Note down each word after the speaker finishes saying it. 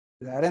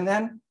that. And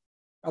then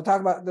I'll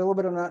talk about a little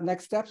bit of the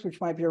next steps, which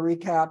might be a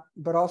recap,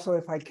 but also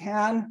if I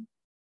can't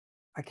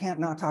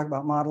not talk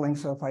about modeling.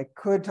 So if I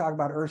could talk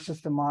about Earth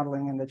system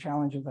modeling and the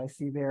challenges I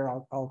see there,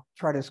 I'll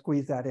try to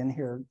squeeze that in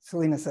here.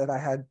 Selina said I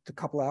had a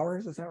couple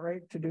hours, is that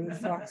right, to do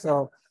this talk?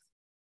 So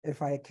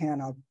if I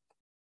can,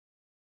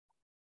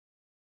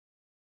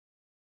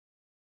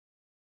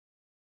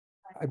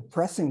 I'm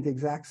pressing the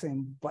exact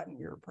same button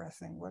you're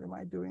pressing. What am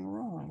I doing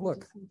wrong?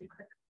 Look,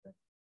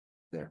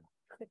 there.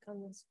 Click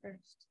on this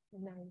first,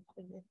 and now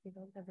if you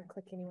don't ever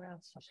click anywhere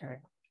else. Okay.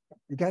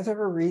 You guys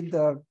ever read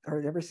or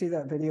ever see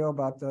that video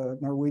about the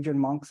Norwegian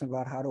monks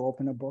about how to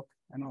open a book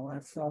and all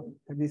that stuff?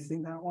 Have you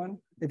seen that one?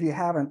 If you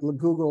haven't,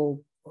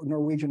 Google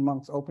Norwegian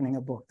monks opening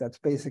a book. That's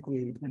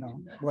basically,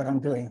 what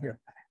I'm doing here.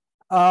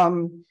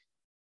 And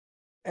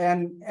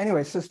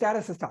anyway, so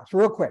status of stocks,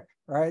 real quick,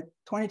 right?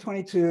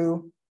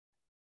 2022.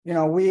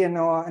 We in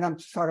NOAA, and I'm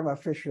just talking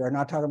about fishery, I'm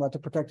not talking about the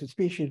protected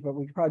species, but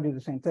we could probably do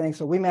the same thing.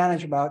 So we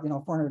manage about,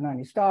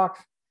 490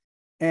 stocks.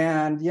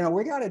 And,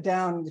 we got it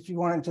down, if you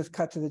want to just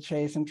cut to the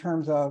chase, in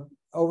terms of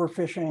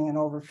overfishing and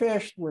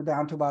overfished, we're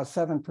down to about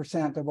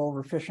 7% of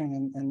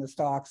overfishing in the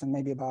stocks and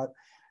maybe about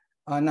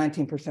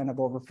 19% of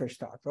overfished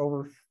stocks.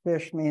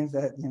 Overfished means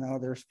that,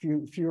 there's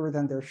fewer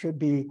than there should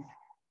be.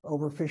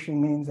 Overfishing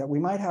means that we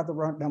might have the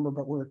right number,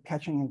 but we're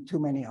catching too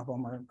many of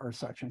them or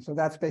such. And so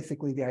that's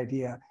basically the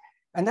idea.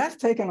 And that's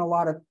taken a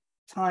lot of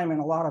time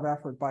and a lot of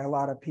effort by a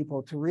lot of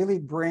people to really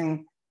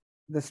bring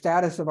the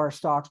status of our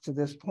stocks to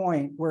this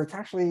point where it's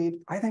actually,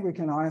 I think we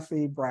can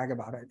honestly brag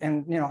about it.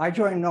 And, I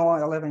joined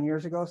NOAA 11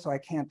 years ago, so I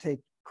can't take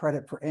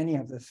credit for any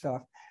of this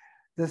stuff.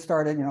 This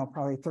started,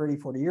 probably 30,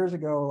 40 years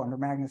ago under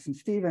Magnus and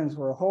Stevens,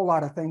 where a whole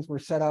lot of things were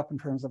set up in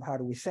terms of how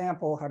do we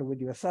sample, how do we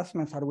do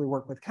assessments, how do we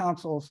work with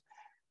councils.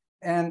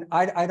 And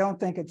I don't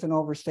think it's an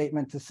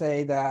overstatement to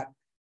say that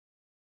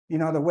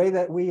the way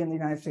that we in the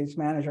United States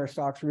manage our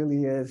stocks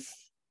really is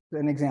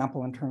an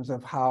example in terms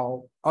of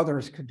how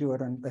others could do it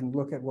and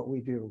look at what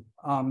we do.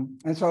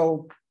 And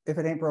so if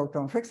it ain't broke,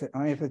 don't fix it. I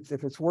mean,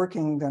 if it's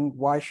working, then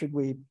why should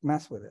we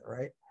mess with it,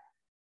 right?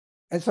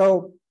 And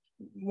so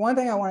one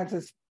thing I wanted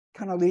to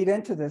kind of lead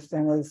into this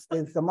thing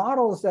is the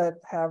models that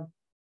have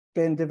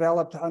been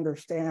developed to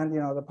understand,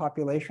 the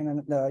population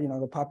and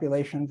the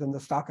populations and the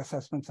stock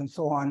assessments and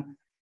so on,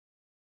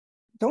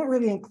 don't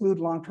really include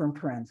long-term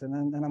trends.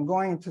 And I'm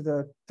going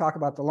to talk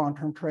about the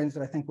long-term trends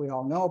that I think we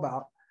all know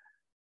about.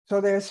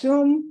 So they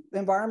assume the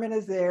environment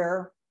is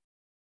there,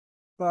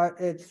 but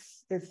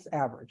it's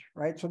average,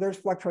 right? So there's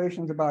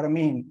fluctuations about a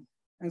mean.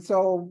 And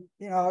so,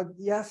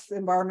 yes, the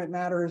environment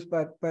matters,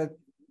 but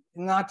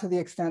not to the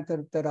extent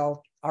that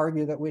I'll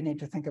argue that we need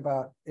to think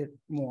about it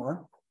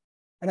more.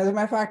 And as a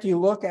matter of fact, you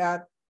look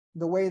at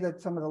the way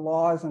that some of the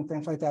laws and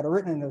things like that are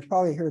written, and there's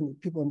probably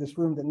people in this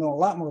room that know a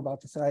lot more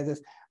about this,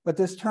 but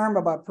this term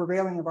about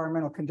prevailing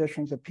environmental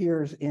conditions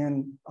appears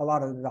in a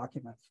lot of the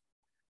documents,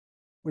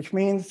 which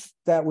means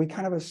that we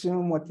kind of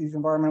assume what these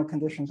environmental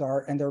conditions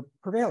are and they're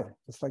prevailing,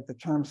 just like the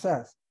term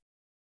says.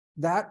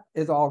 That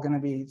is all going to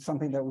be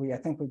something that I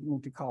think we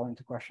need to call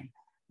into question.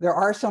 There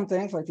are some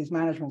things like these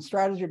management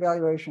strategy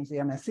evaluations, the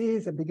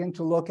MSCs, that begin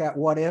to look at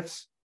what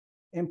ifs,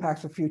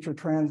 impacts of future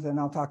trends, and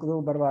I'll talk a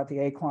little bit about the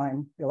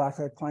ACLIME, the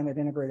Alaska Climate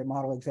Integrated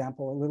Model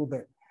example a little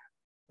bit.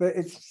 But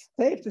it's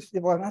safe to say,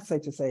 well, not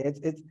safe to say,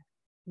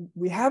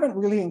 we haven't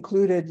really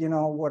included,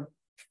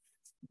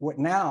 what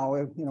now,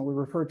 we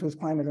refer to as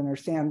climate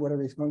understand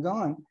whatever's going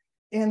on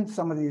in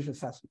some of these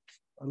assessments,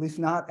 at least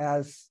not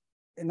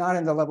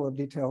in the level of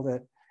detail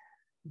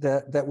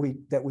that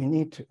we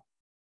need to.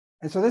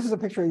 And so this is a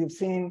picture you've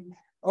seen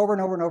over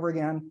and over and over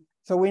again.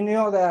 So we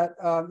know that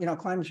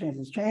climate change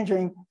is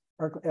changing.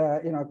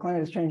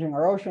 Climate is changing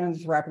our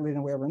oceans rapidly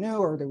than we ever knew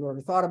or that we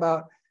ever thought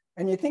about.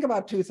 And you think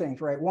about two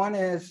things, right? One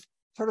is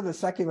sort of the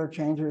secular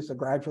changes, the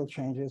gradual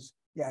changes.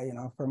 Yeah, you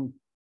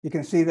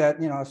can see that,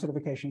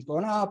 acidification is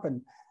going up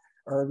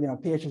or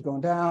pH is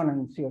going down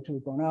and CO2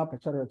 is going up,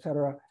 et cetera,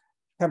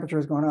 temperature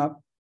is going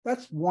up.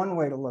 That's one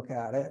way to look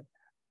at it.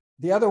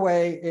 The other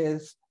way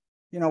is,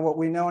 what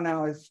we know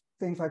now is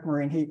things like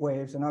marine heat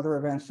waves and other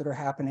events that are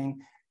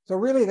happening. So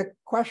really the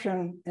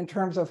question in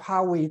terms of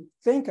how we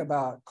think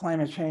about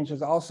climate change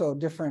is also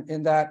different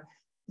in that,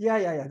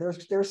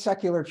 there's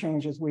secular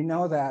changes, we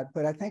know that,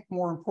 but I think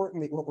more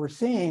importantly, what we're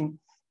seeing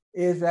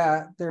is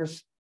that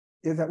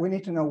we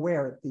need to know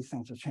where these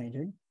things are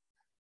changing.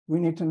 We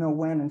need to know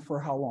when and for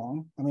how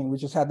long. I mean, we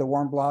just had the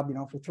warm blob,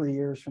 for 3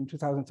 years from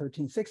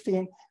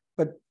 2013-16,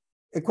 but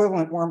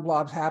equivalent warm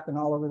blobs happen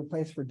all over the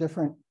place for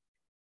different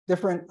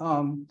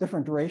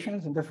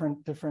durations and different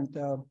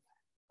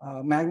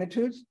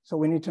magnitudes. So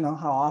we need to know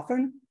how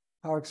often,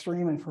 how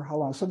extreme, and for how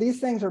long. So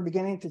these things are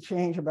beginning to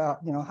change about,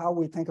 how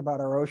we think about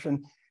our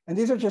ocean. And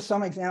these are just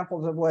some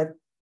examples of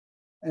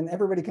and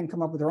everybody can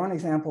come up with their own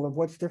example of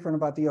what's different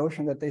about the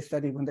ocean that they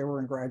studied when they were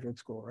in graduate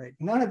school, right?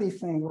 None of these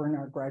things were in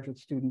our graduate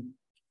student,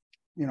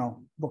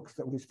 books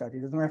that we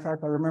studied. As a matter of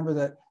fact, I remember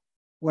that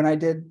when I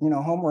did,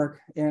 homework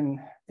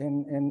in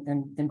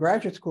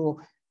graduate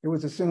school, it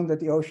was assumed that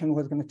the ocean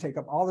was going to take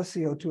up all the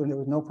CO2 and there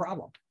was no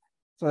problem.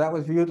 So that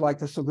was viewed like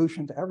the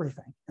solution to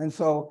everything. And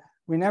so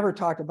we never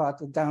talked about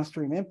the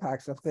downstream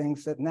impacts of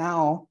things that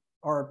now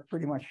are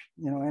pretty much,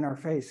 in our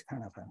face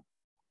kind of thing.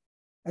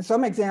 And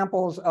some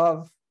examples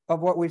of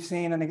what we've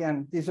seen, and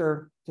again, these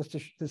are just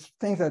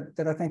things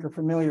that I think are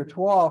familiar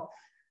to all,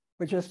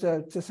 but just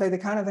to say the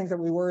kind of things that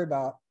we worry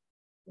about.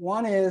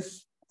 One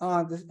is,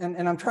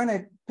 and I'm trying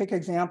to pick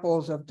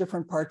examples of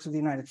different parts of the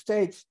United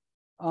States,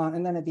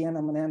 and then at the end,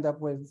 I'm going to end up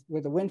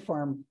with a wind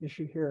farm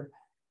issue here.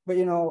 But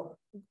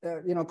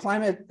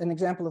climate, an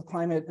example of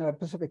climate,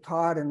 Pacific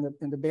cod in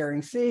the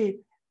Bering Sea,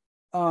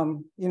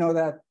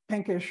 that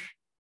pinkish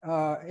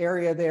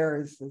area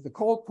there is the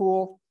cold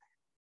pool.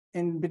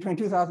 In between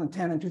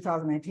 2010 and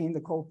 2018, the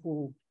cold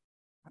pool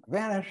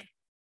vanished.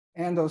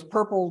 And those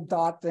purple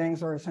dot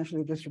things are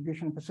essentially the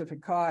distribution of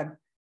Pacific cod.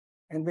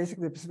 And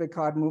basically the Pacific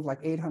cod moved like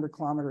 800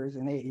 kilometers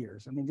in 8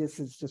 years. I mean, this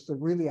is just a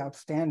really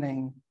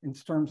outstanding in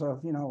terms of,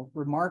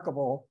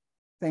 remarkable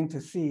thing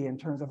to see in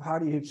terms of how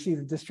do you see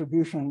the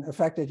distribution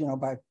affected,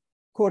 by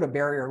quota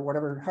barrier or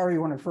whatever, however you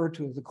want to refer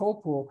to as the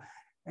cold pool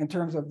in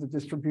terms of the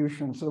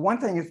distribution. So the one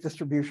thing is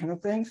distribution of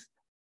things,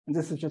 and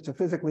this is just a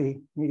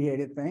physically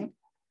mediated thing.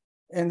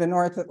 In the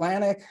North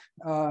Atlantic,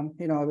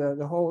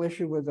 the whole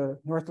issue with the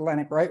North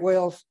Atlantic right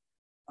whales,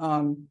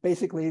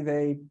 basically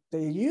they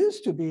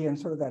used to be in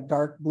sort of that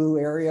dark blue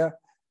area,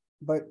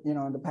 but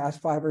in the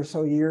past 5 or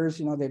so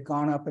years, they've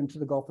gone up into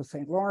the Gulf of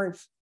St.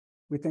 Lawrence.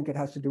 We think it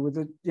has to do with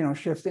the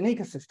shifts in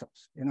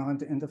ecosystems,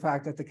 and the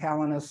fact that the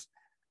calanus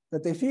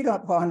that they feed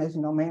upon is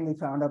mainly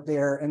found up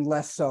there and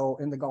less so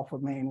in the Gulf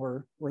of Maine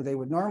where they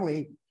would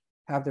normally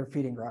have their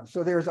feeding grounds.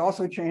 So there's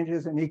also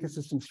changes in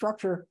ecosystem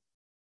structure.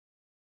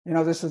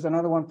 This is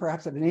another one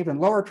perhaps at an even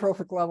lower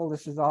trophic level.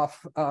 This is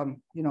off,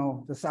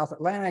 the South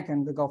Atlantic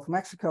and the Gulf of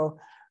Mexico,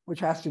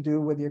 which has to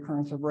do with the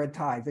occurrence of red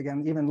tides.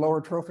 Again, even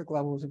lower trophic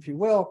levels, if you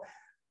will,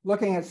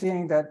 looking at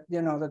seeing that,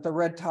 that the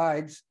red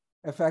tides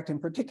affect in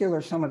particular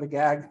some of the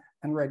gag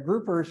and red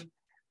groupers,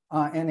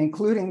 and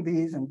including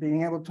these and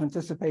being able to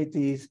anticipate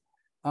these,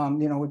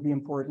 would be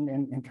important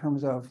in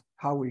terms of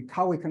how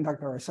we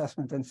conduct our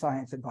assessment and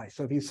science advice.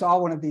 So if you saw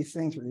one of these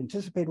things or you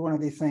anticipate one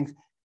of these things,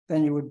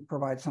 then you would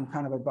provide some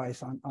kind of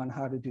advice on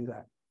how to do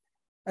that.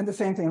 And the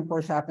same thing, of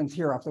course, happens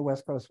here off the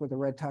West Coast with the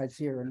red tides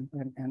here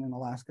and in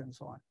Alaska and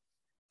so on.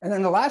 And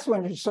then the last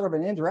one is sort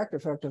of an indirect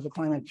effect of the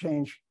climate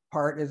change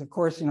part is, of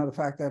course, the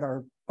fact that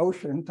our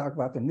ocean, talk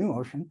about the new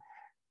ocean,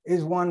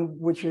 is one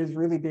which is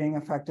really being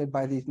affected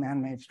by these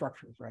man-made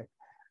structures, right?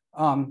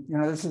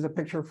 This is a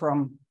picture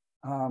from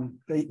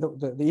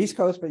the East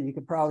Coast, but you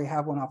could probably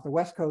have one off the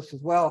West Coast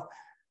as well,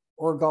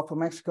 or Gulf of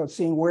Mexico,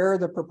 seeing where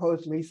the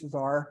proposed leases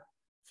are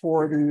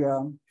for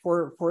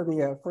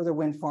the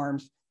wind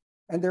farms.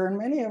 And there are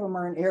many of them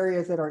are in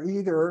areas that are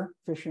either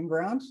fishing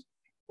grounds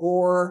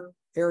or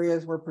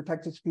areas where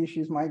protected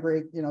species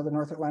migrate, the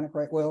North Atlantic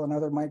right whale and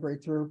other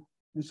migrate through.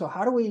 And so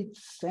how do we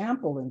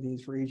sample in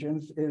these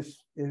regions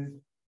is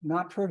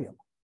not trivial.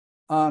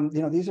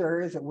 These are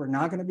areas that we're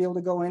not going to be able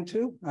to go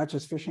into, not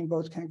just fishing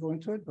boats can't go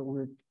into it, but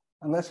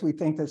unless we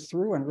think this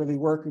through and really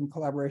work in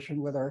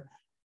collaboration with our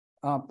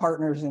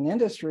partners in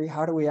industry,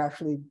 how do we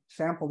actually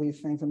sample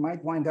these things? It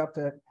might wind up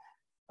that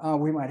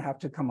we might have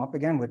to come up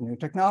again with new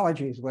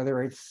technologies,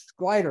 whether it's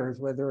gliders,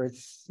 whether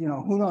it's,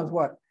 who knows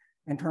what,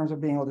 in terms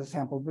of being able to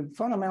sample. But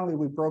fundamentally,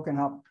 we've broken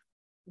up,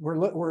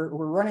 we're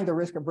running the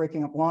risk of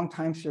breaking up long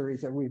time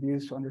series that we've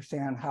used to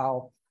understand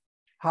how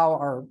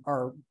our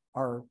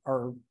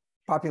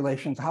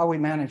populations, how we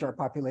manage our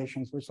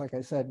populations, which, like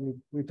I said,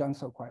 we've done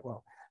so quite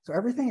well. So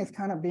everything is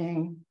kind of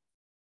being,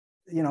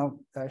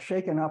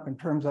 shaken up in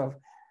terms of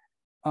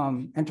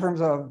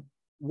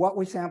what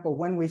we sample,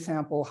 when we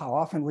sample, how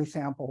often we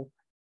sample,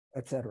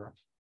 et cetera.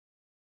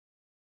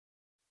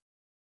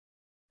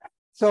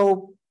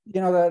 So,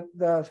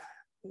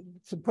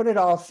 to put it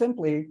all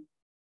simply,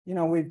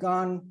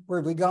 where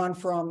have we gone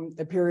from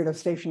a period of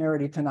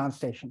stationarity to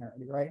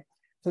non-stationarity, right?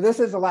 So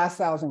this is the last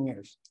 1,000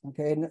 years,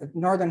 okay?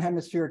 Northern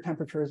hemisphere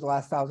temperature is the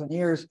last 1,000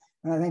 years.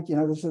 And I think,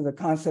 this is a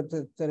concept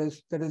that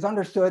is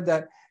understood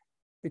that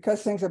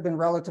because things have been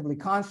relatively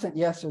constant,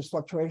 yes, there's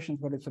fluctuations,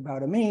 but it's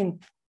about a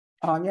mean.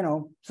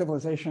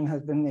 Civilization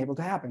has been able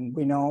to happen.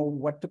 We know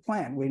what to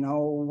plant. We know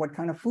what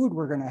kind of food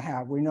we're going to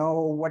have. We know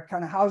what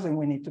kind of housing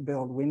we need to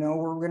build. We know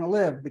where we're going to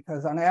live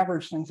because on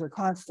average, things are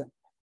constant.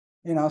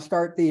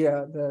 Start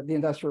the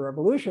Industrial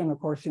Revolution, of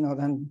course,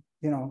 then,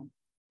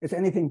 it's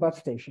anything but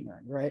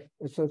stationary, right?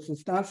 So it's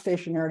this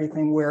non-stationarity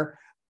thing where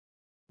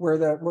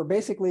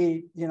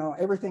basically,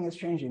 everything is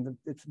changing.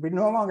 We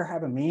no longer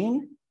have a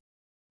mean,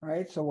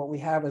 right? So what we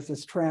have is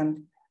this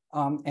trend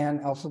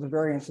and also the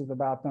variances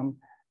about them,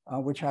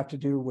 which have to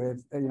do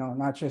with,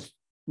 not just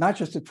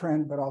the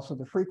trend, but also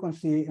the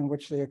frequency in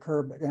which they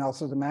occur, and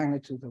also the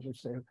magnitude of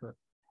which they occur.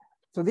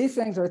 So these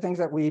things are things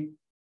that we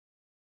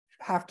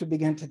have to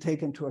begin to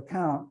take into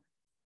account.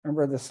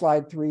 Remember the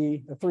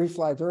three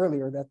slides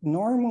earlier that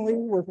normally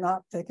was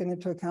not taken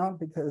into account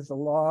because the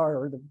law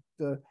or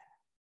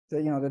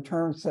the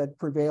term said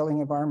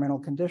prevailing environmental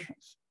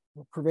conditions.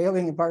 Well,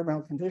 prevailing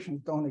environmental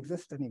conditions don't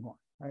exist anymore,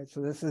 right?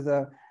 So this is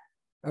a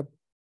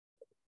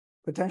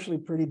potentially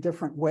pretty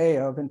different way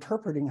of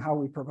interpreting how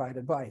we provide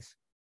advice.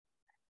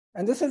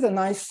 And this is a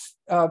nice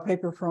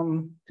paper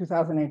from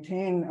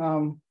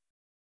 2018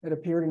 that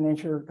appeared in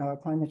Nature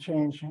Climate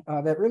Change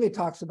that really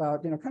talks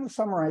about, kind of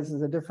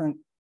summarizes the different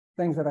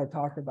things that I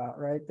talked about,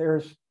 right?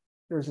 There's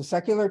the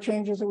secular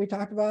changes that we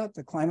talked about,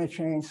 the climate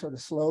change sort of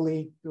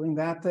slowly doing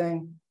that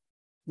thing.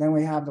 Then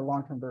we have the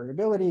long-term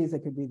variabilities.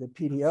 It could be the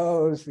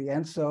PDOs, the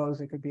ENSOs,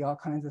 it could be all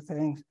kinds of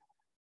things.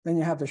 Then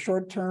you have the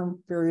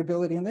short-term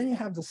variability, and then you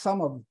have the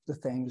sum of the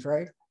things,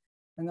 right?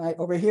 And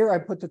over here, I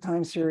put the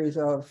time series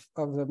of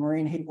the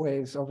marine heat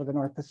waves over the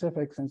North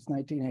Pacific since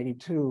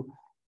 1982.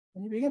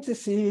 And you begin to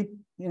see,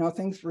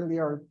 things really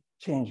are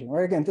changing,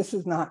 right? Again, this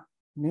is not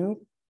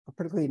new,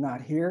 particularly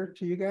not here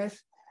to you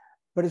guys,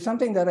 but it's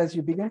something that as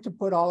you begin to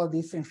put all of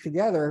these things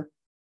together,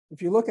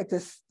 if you look at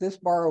this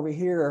bar over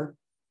here,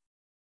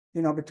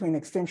 between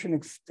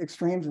extinction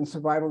extremes and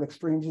survival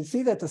extremes, you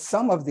see that the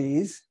sum of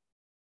these,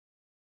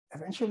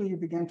 eventually you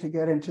begin to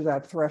get into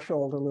that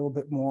threshold a little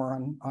bit more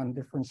on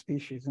different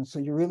species. And so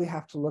you really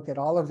have to look at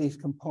all of these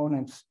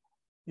components,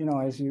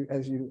 as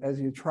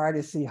you try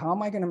to see, how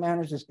am I going to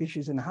manage the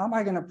species and how am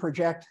I going to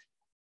project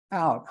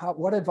out?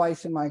 What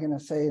advice am I going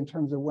to say in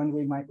terms of when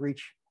we might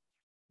reach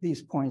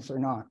these points or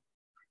not?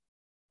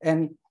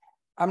 And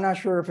I'm not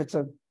sure if it's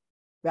a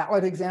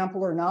valid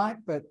example or not,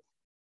 but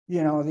we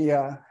all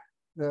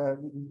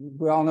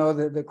know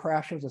the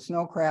crash of the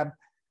snow crab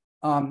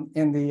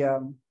in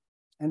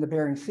the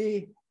Bering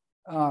Sea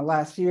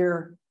last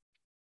year.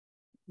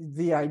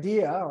 The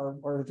idea,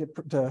 or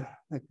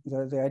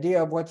the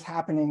idea of what's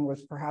happening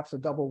was perhaps a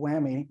double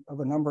whammy of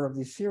a number of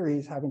these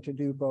series having to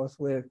do both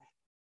with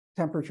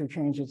temperature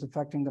changes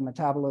affecting the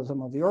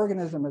metabolism of the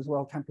organism, as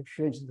well as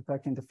temperature changes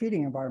affecting the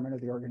feeding environment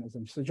of the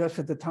organism. So just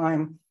at the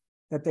time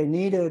that they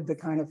needed the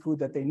kind of food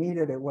that they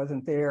needed, it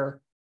wasn't there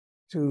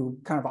to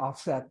kind of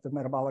offset the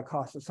metabolic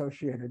costs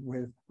associated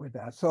with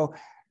that. So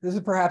this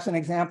is perhaps an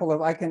example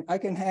of I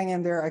can hang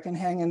in there,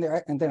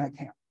 and then I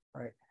can't,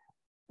 right?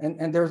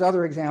 And there's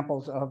other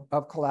examples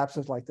of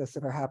collapses like this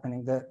that are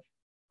happening that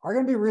are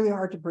going to be really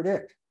hard to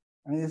predict.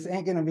 I mean, this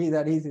ain't going to be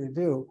that easy to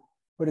do,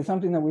 but it's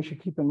something that we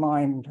should keep in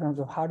mind in terms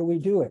of how do we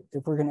do it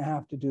if we're going to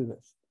have to do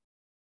this.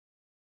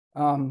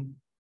 And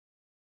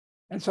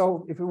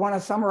so if we want to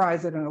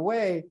summarize it in a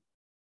way,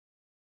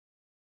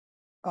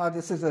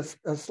 this is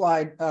a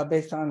slide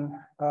based on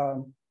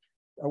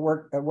a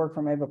work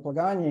from Eva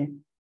Plagani,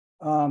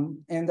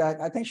 and that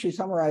I think she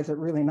summarized it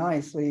really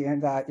nicely.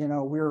 And that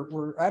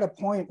we're at a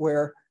point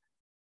where,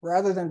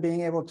 rather than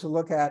being able to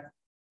look at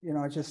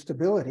just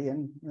stability,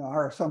 and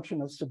our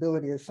assumption of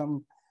stability is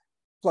some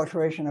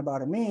fluctuation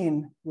about a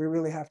mean, we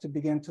really have to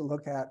begin to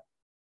look at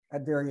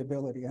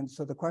variability. And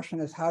so the question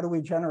is, how do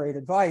we generate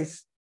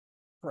advice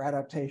for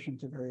adaptation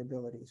to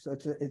variability? So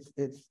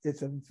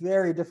it's a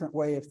very different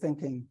way of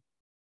thinking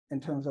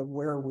in terms of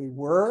where we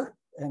were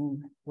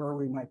and where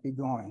we might be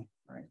going,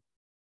 right?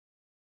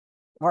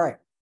 All right,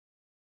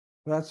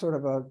 so that's sort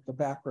of the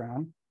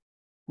background.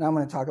 Now I'm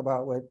going to talk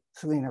about what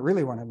Selina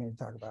really wanted me to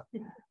talk about,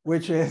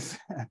 which is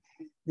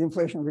the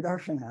Inflation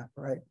Reduction Act,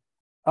 right?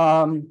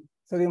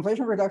 So the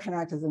Inflation Reduction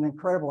Act is an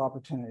incredible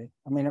opportunity.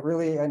 I mean, it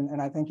really,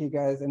 and I think you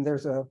guys, and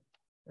there's a,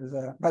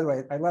 by the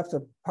way, I left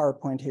a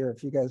PowerPoint here.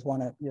 If you guys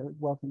want it, you're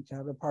welcome to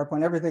have a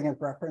PowerPoint. Everything is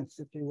referenced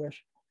if you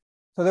wish.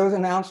 So there was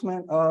an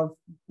announcement of,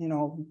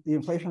 the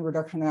Inflation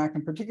Reduction Act,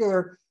 in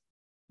particular,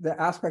 the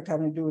aspect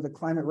having to do with the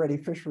climate ready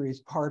fisheries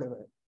part of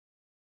it.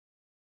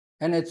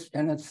 And it's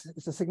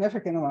a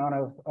significant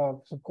amount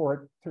of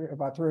support,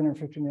 about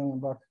 $350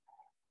 million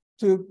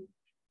to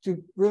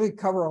really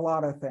cover a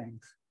lot of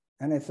things.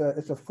 And it's a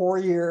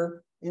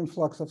 4-year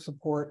influx of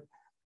support.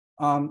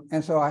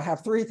 And so I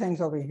have 3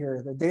 things over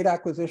here: the data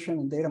acquisition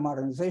and data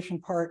modernization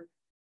part.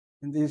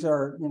 And these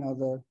are,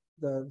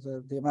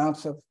 the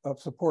amounts of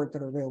support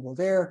that are available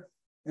there.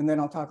 And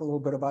then I'll talk a little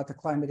bit about the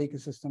Climate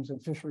Ecosystems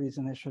and Fisheries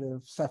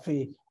Initiative,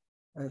 CEFI,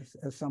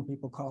 as some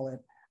people call it.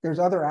 There's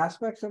other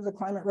aspects of the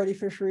climate ready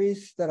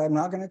fisheries that I'm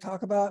not going to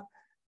talk about,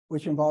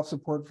 which involve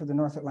support for the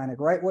North Atlantic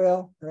right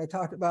whale that I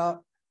talked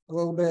about a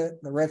little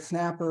bit, the red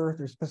snapper,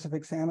 there's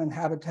Pacific salmon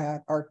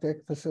habitat, Arctic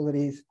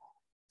facilities.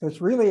 So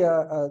it's really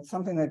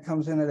something that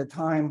comes in at a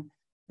time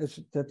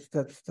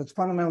that's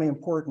fundamentally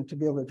important to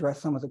be able to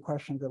address some of the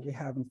questions that we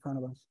have in front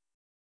of us.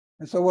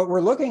 And so what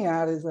we're looking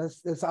at is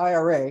this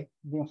IRA,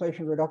 the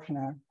Inflation Reduction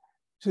Act,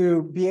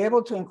 to be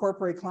able to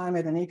incorporate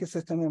climate and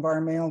ecosystem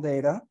environmental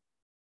data.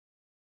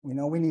 We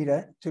know we need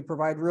it to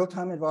provide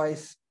real-time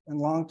advice and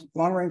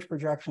long-range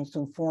projections to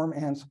inform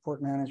and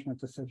support management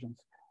decisions.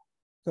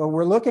 So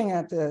we're looking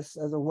at this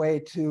as a way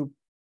to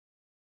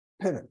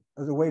pivot,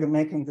 as a way to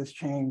making this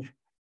change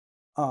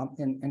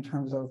in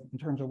terms of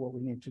what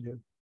we need to do.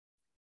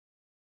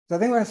 So I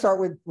think we're going to start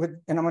with,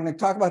 and I'm going to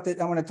talk about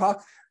that.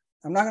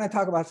 I'm not going to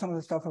talk about some of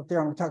the stuff up there.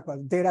 I'm going to talk about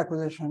the data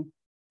acquisition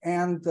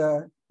and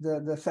the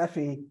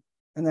CEFI,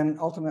 and then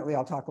ultimately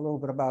I'll talk a little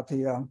bit about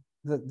the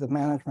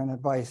management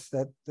advice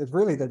that is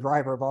really the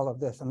driver of all of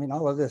this. I mean,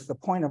 all of this, the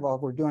point of all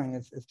we're doing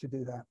is to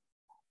do that.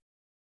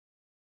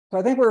 So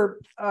I think we're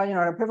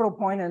at a pivotal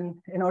point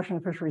in ocean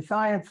and fishery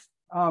science.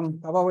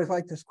 I've always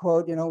liked this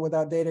quote,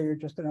 without data, you're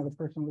just another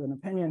person with an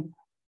opinion.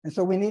 And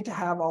so we need to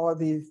have all of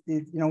these,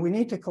 we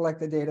need to collect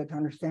the data to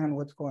understand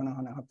what's going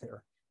on out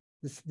there.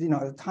 This,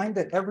 the time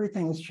that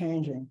everything is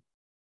changing,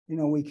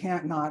 we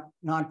can't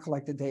not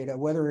collect the data,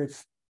 whether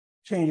it's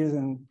changes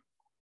in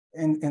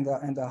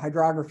the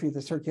hydrography,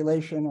 the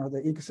circulation, or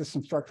the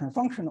ecosystem structure and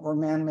function, or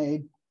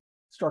man-made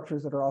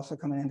structures that are also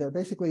coming in there.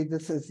 Basically,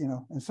 this is,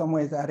 in some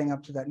ways adding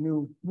up to that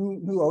new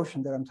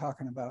ocean that I'm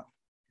talking about.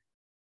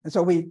 And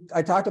so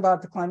I talked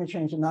about the climate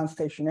change and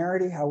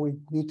non-stationarity, how we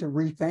need to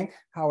rethink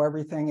how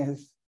everything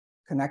is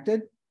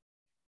connected.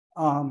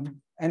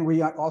 And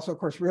we also, of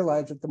course,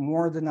 realize that the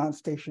more the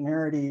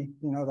non-stationarity,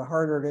 the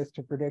harder it is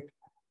to predict,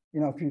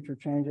 future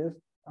changes.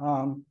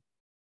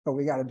 But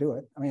we got to do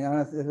it. I mean,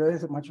 there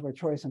isn't much of a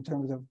choice in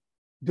terms of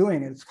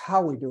doing it. It's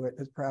how we do it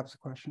is perhaps the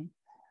question.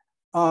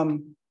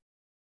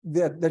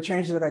 The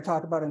changes that I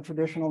talked about in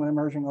traditional and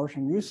emerging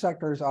ocean use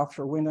sectors,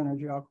 offshore wind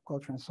energy,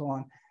 aquaculture, and so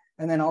on.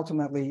 And then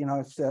ultimately,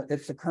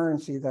 it's the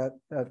currency that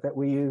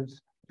we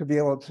use to be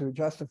able to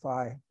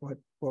justify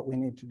what we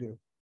need to do.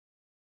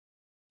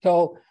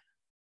 So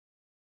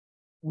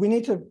we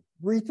need to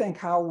rethink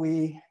how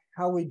we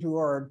do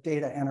our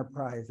data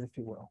enterprise, if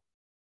you will.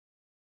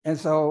 And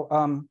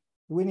so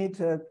we need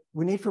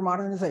for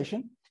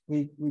modernization.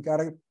 We got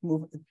to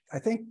move. I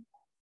think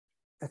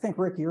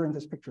Rick, you're in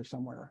this picture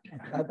somewhere.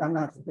 I'm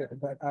not sure,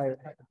 but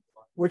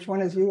which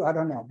one is you? I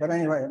don't know. But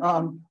anyway,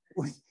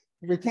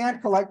 we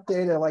can't collect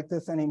data like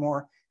this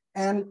anymore,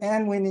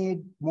 and we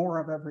need more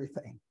of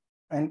everything.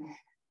 And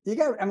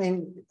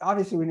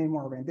obviously we need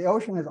more of it. The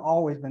ocean has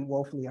always been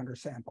woefully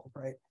undersampled,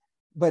 right?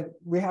 But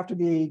we have to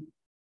be,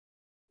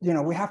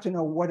 we have to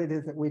know what it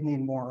is that we need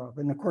more of.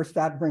 And of course,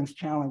 that brings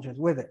challenges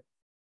with it.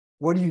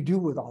 What do you do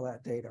with all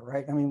that data,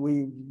 right? I mean,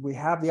 we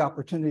have the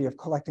opportunity of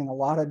collecting a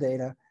lot of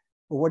data,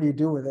 but what do you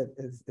do with it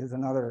is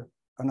another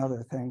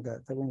thing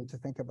that we need to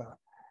think about.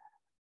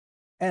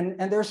 And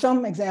there's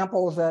some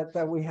examples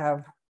that we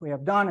have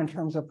done in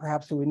terms of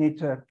perhaps do we need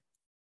to,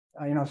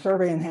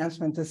 survey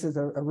enhancement. This is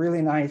a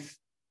really nice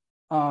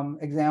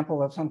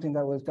example of something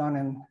that was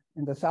done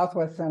in the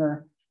Southwest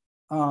Center,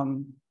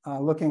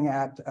 looking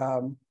at,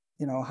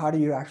 how do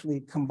you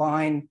actually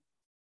combine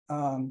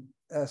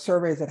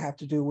surveys that have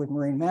to do with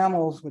marine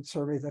mammals with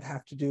surveys that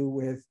have to do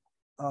with,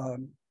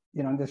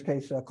 in this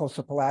case,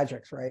 coastal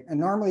pelagics, right? And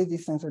normally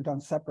these things are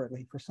done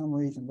separately for some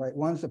reason, right?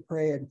 One's the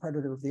prey and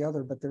predator of the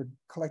other, but they're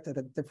collected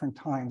at different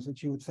times,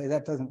 which you would say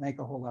that doesn't make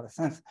a whole lot of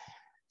sense.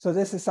 So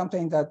this is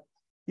something that,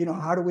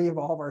 how do we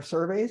evolve our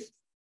surveys?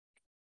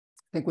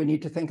 I think we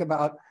need to think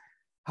about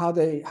how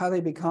they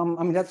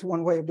become, that's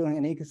one way of doing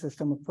an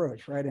ecosystem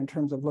approach, right? In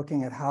terms of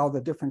looking at how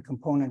the different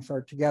components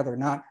are together,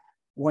 not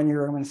 1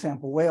 year I'm going to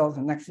sample whales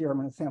and next year I'm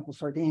going to sample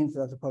sardines,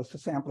 as opposed to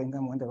sampling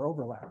them when they're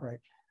overlap, right?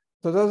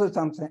 So those are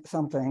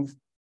some things.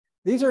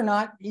 These are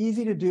not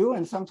easy to do,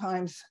 and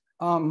sometimes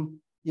the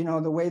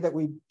way that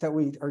we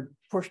are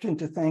pushed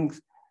into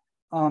things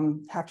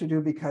have to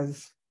do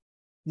because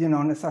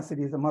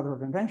necessity is the mother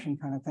of invention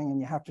kind of thing, and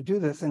you have to do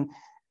this. And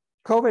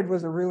COVID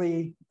was a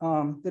really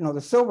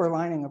the silver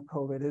lining of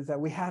COVID is that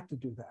we had to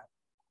do that,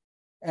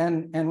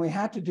 and we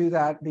had to do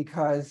that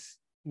because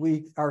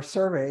our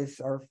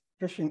surveys, our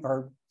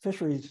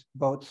fisheries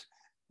boats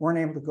weren't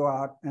able to go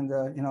out and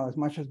as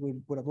much as we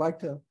would have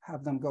liked to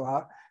have them go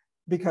out,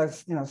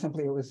 because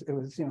simply it was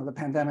the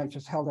pandemic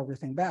just held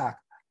everything back.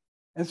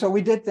 And so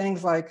we did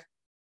things like,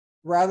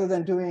 rather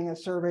than doing a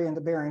survey in the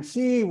Bering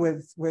Sea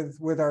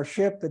with our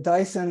ship, the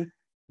Dyson,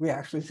 we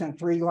actually sent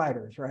 3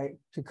 gliders, right,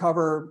 to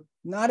cover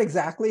not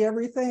exactly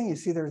everything. You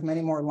see there's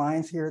many more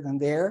lines here than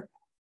there,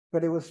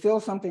 but it was still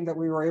something that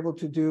we were able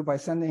to do by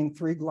sending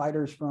 3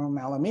 gliders from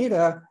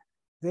Alameda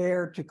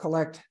there to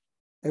collect.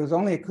 It was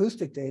only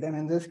acoustic data, and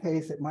in this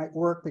case, it might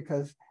work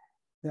because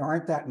there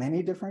aren't that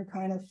many different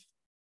kind of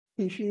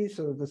species,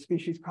 so the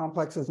species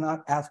complex is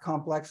not as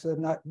complex,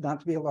 not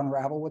to be able to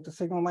unravel what the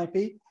signal might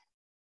be.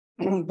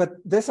 But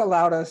this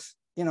allowed us,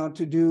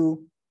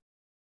 to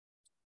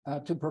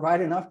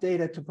provide enough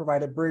data to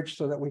provide a bridge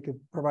so that we could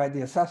provide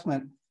the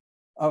assessment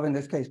of, in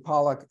this case,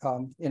 pollock,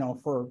 for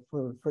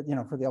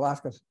the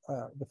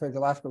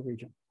Alaska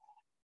region.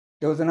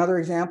 There was another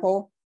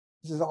example.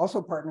 This is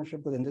also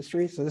partnership with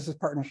industry. So this is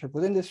partnership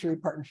with industry,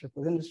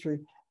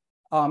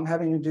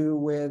 having to do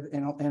with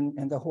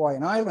in the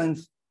Hawaiian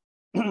Islands,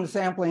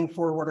 sampling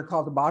for what are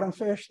called the bottom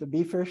fish, the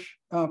bee fish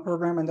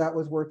program, and that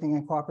was working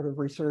in cooperative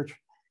research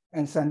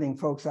and sending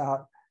folks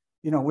out,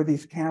 with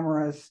these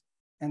cameras,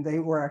 and they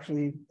were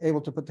actually able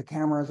to put the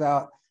cameras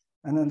out,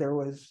 and then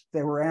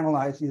they were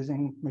analyzed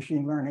using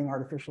machine learning,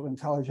 artificial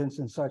intelligence,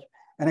 and such.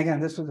 And again,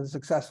 this was a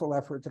successful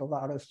effort that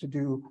allowed us to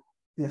do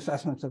the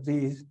assessments of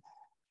these.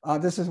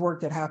 This is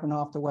work that happened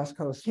off the West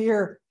Coast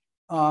here,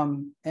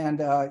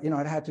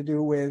 it had to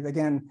do with,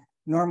 again,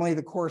 normally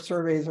the core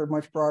surveys are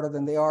much broader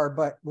than they are,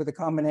 but with a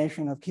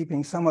combination of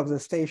keeping some of the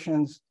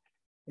stations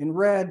in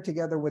red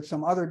together with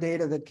some other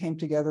data that came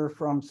together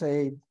from,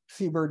 say,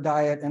 seabird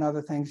diet and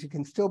other things, you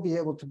can still be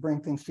able to bring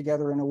things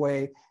together in a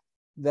way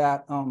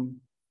that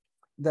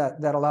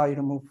that allow you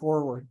to move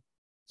forward.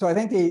 So I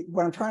think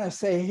what I'm trying to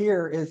say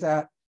here is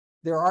that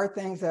there are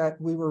things that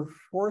we were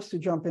forced to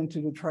jump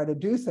into to try to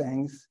do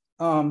things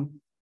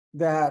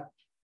that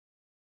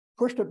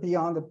pushed it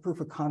beyond the proof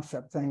of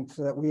concept thing,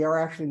 so that we are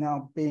actually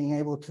now being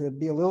able to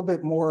be a little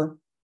bit more,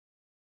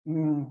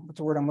 what's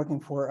the word I'm looking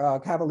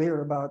for,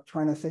 cavalier about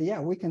trying to say, yeah,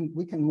 we can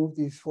move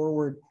these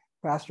forward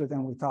faster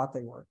than we thought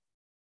they were.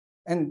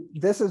 And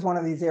this is one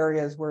of these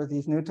areas where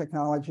these new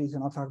technologies,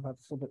 and I'll talk about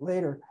this a little bit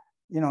later,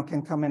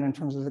 can come in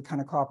terms of the kind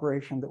of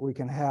cooperation that we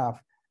can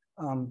have,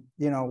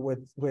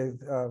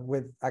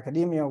 with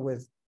academia,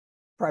 with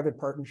private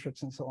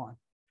partnerships, and so on.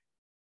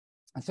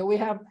 And so we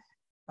have,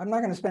 I'm not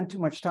going to spend too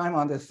much time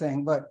on this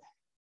thing, but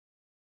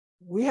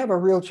we have a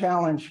real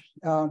challenge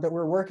that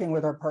we're working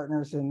with our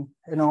partners in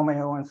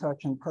OMAO and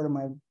such, and part of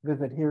my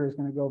visit here is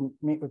going to go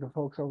meet with the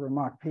folks over in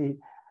Mach P.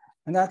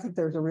 And I think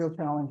there's a real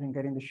challenge in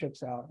getting the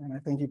ships out. And I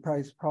think you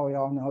probably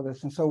all know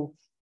this. And so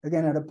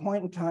again, at a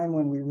point in time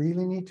when we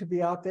really need to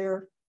be out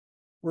there,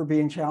 we're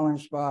being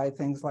challenged by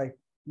things like,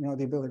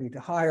 the ability to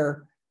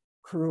hire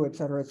crew, et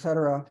cetera, et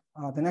cetera.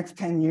 The next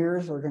 10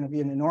 years are going to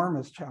be an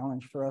enormous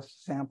challenge for us to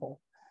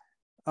sample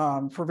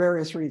for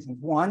various reasons.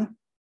 One,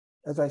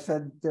 as I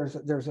said, there's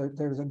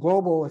a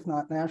global, if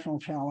not national,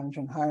 challenge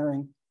in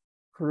hiring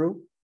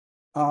crew.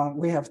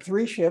 We have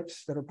 3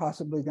 ships that are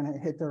possibly going to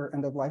hit their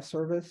end of life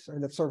service, or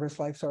the service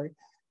life, sorry.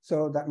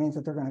 So that means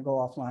that they're going to go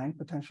offline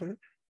potentially.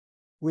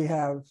 We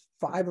have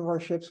 5 of our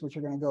ships which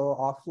are going to go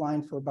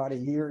offline for about a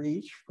year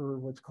each for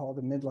what's called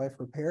a midlife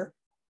repair.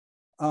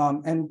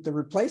 And the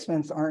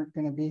replacements aren't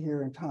going to be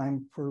here in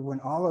time for when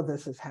all of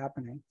this is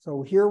happening.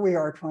 So here we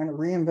are trying to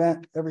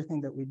reinvent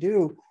everything that we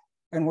do,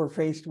 and we're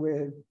faced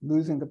with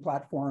losing the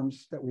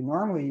platforms that we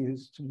normally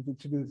use to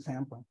do the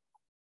sampling.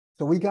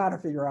 So we got to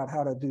figure out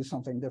how to do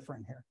something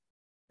different here,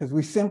 because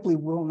we simply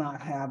will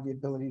not have the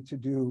ability to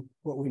do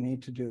what we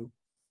need to do.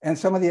 And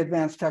some of the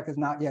advanced tech is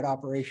not yet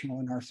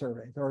operational in our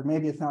surveys, or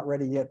maybe it's not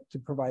ready yet to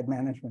provide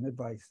management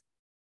advice.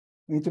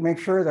 We need to make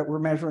sure that we're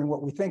measuring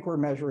what we think we're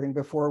measuring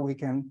before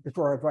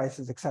our advice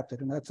is accepted.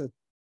 And that's a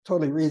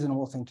totally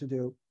reasonable thing to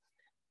do.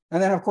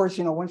 And then of course,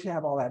 once you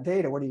have all that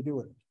data, what do you do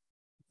with it?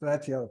 So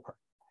that's the other part.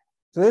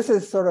 So this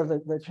is sort of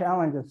the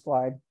challenges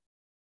slide.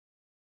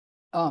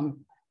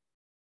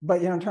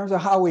 But in terms of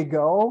how we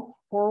go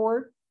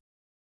forward,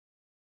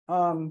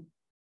 the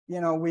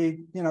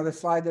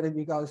slide that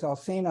you guys all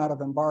seen out of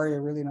Mbari,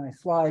 a really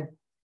nice slide,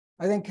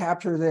 I think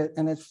captures it,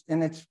 and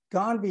it's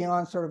gone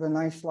beyond sort of a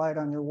nice slide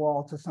on your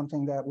wall to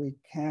something that we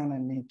can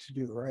and need to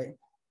do, right?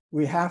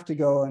 We have to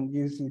go and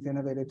use these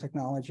innovative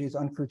technologies,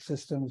 uncrewed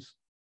systems,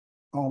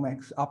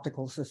 omics,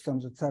 optical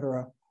systems, et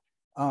cetera,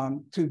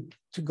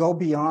 to go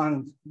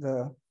beyond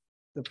the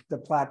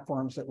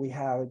platforms that we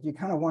have. You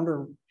kind of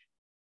wonder,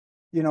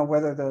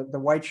 whether the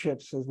white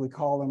ships, as we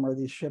call them, or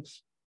these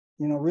ships,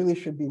 really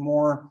should be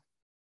more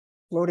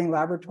floating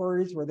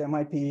laboratories where there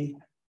might be,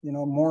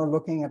 more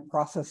looking at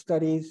process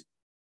studies,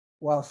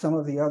 while some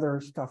of the other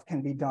stuff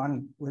can be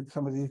done with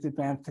some of these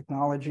advanced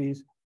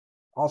technologies,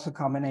 also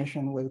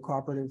combination with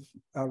cooperative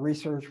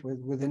research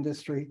with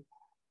industry.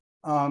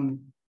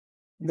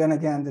 Then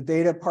again, the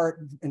data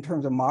part in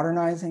terms of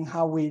modernizing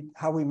how we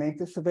make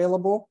this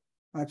available,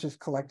 not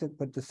just collect it,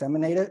 but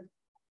disseminate it.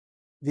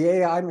 The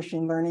AI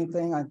machine learning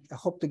thing, I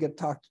hope to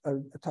talk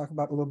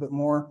about a little bit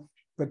more,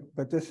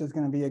 but this is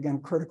going to be,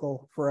 again,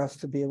 critical for us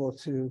to be able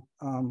to,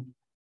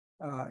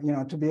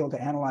 to be able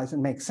to analyze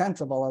and make sense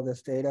of all of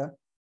this data,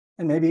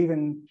 and maybe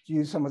even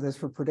use some of this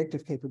for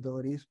predictive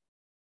capabilities,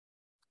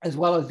 as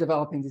well as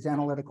developing these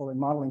analytical and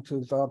modeling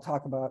tools that I'll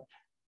talk about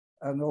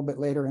a little bit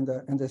later in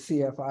the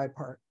CFI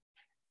part.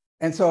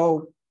 And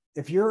so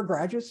if you're a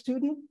graduate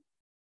student,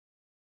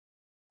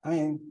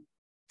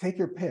 take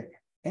your pick.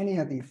 Any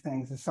of these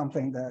things is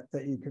something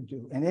that you could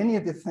do. And any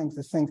of these things,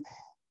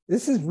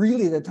 this is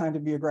really the time to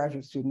be a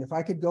graduate student. If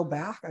I could go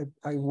back,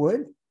 I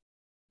would,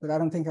 but I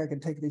don't think I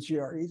could take the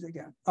GREs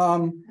again.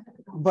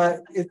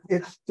 But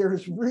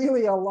there's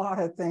really a lot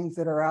of things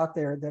that are out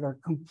there that are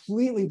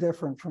completely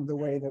different from the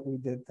way that we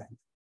did things.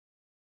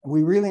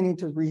 We really need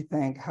to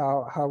rethink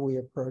how we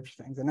approach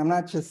things. And I'm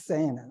not just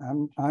saying it,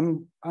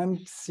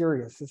 I'm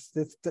serious.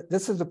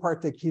 This is the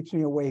part that keeps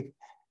me awake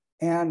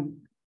and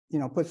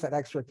puts that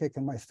extra kick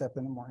in my step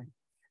in the morning.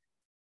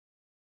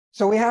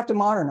 So we have to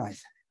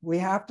modernize. We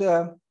have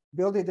to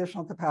build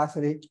additional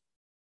capacity,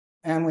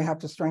 and we have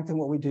to strengthen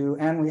what we do,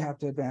 and we have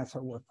to advance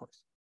our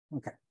workforce.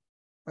 Okay,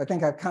 I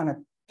think I've kind of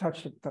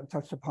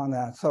touched upon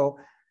that. So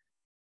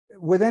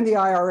within the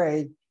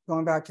IRA,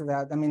 going back to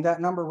that, that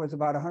number was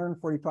about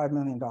 $145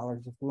 million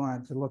if we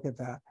wanted to look at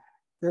that.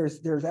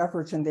 There's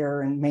efforts in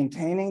there in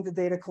maintaining the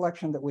data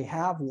collection that we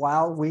have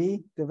while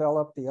we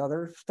develop the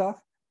other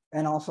stuff,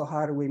 and also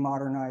how do we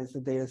modernize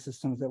the data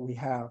systems that we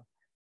have.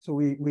 So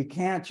we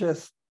can't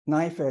just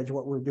knife edge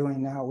what we're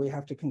doing now. We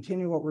have to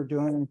continue what we're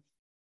doing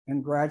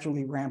and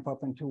gradually ramp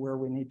up into where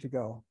we need to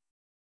go.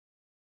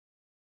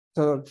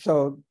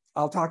 So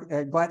I'll talk,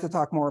 glad to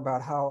talk more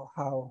about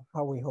how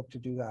we hope to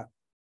do that.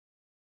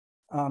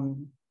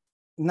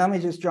 Let me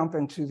just jump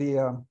into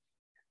the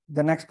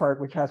next part,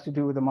 which has to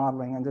do with the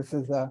modeling. And this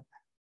is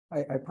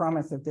I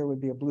promised that there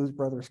would be a Blues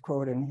Brothers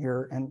quote in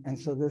here, and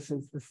so this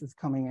is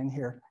coming in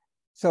here.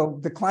 So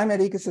the Climate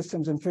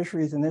Ecosystems and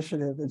Fisheries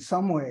Initiative, in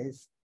some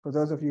ways, for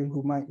those of you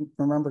who might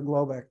remember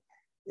GLOBEC,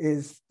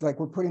 is like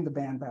we're putting the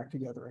band back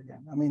together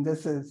again. I mean,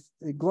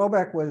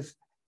 GLOBEC was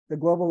the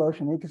Global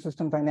Ocean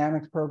Ecosystem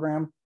Dynamics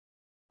Program.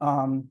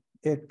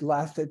 It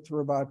lasted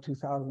through about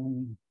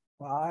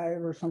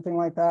 2005 or something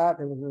like that.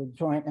 It was a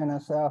joint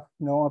NSF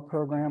NOAA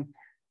program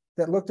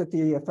that looked at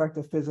the effect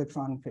of physics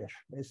on fish.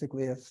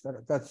 Basically,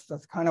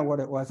 that's kind of what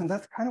it was. And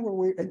that's kind of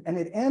where and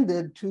it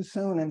ended too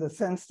soon in the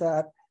sense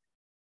that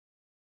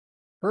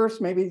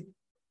first, maybe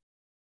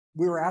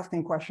we were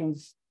asking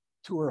questions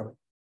too early.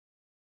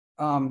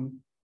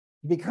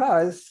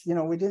 Because,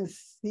 we didn't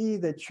see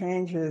the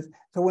changes.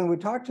 So when we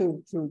talked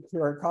to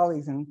our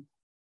colleagues, and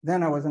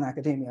then I was in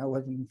academia, I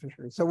wasn't in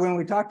fisheries. So when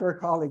we talked to our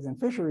colleagues in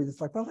fisheries,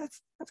 it's like, well,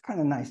 that's kind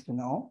of nice to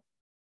know.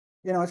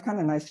 It's kind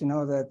of nice to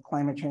know that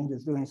climate change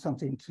is doing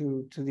something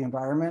to the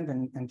environment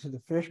and to the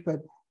fish,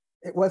 but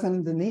it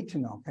wasn't the need to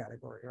know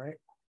category, right?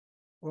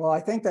 Well, I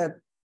think that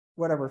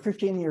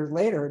 15 years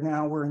later,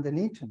 now we're in the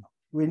need to know.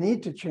 We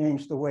need to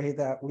change the way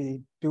that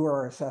we do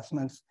our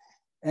assessments.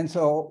 And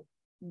so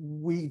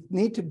we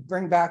need to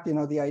bring back,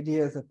 the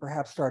ideas that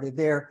perhaps started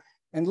there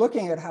and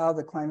looking at how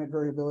the climate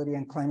variability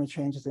and climate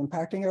change is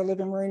impacting our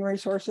living marine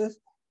resources.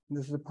 And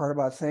this is the part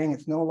about saying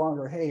it's no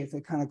longer, hey, is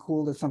it kind of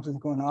cool that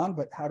something's going on,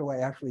 but how do I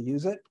actually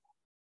use it?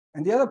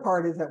 And the other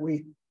part is that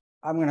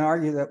I'm going to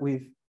argue that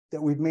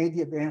we've made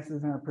the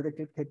advances in our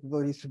predictive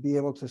capabilities to be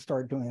able to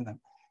start doing them.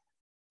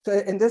 So,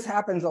 and this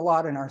happens a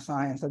lot in our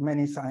science, and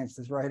many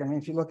sciences, right? I mean,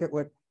 if you look at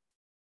what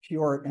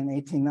Fjord in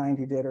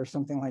 1890 did or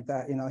something like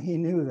that, he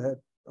knew that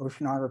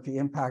oceanography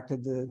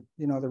impacted the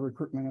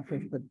recruitment of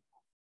fish, but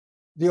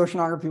the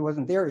oceanography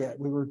wasn't there yet.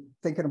 We were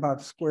thinking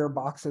about square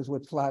boxes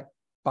with flat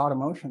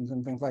bottom oceans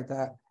and things like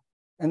that.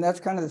 And that's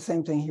kind of the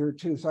same thing here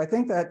too. So I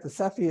think that the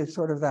CEFI is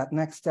sort of that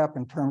next step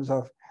in terms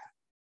of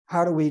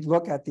how do we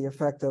look at the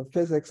effect of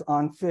physics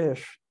on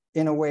fish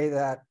in a way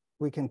that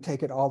we can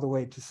take it all the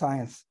way to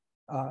science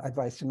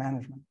advice to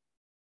management.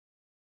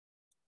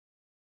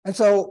 And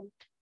so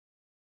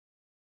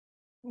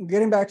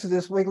getting back to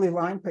this wiggly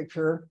line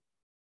picture,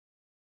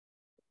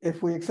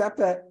 if we accept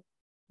that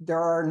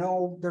there's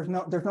no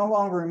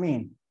longer a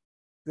mean,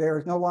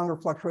 there's no longer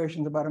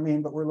fluctuations about a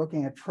mean, but we're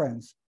looking at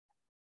trends.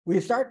 We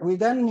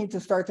then need to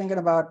start thinking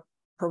about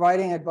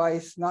providing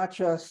advice, not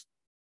just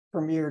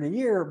from year to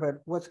year, but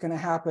what's going to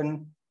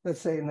happen,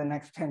 let's say in the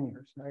next 10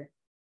 years, right?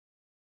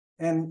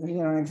 And,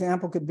 an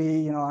example could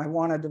be, I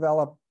want to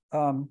develop,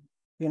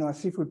 a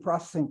seafood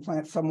processing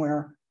plant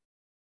somewhere.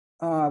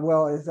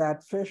 Well, is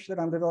that fish that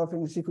I'm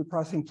developing the seafood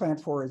processing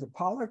plant for, is it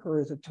pollock or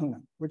is it tuna?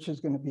 Which is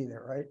going to be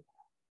there, right?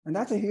 And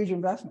that's a huge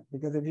investment,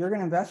 because if you're going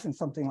to invest in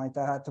something like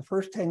that, the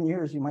first 10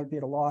 years, you might be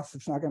at a loss.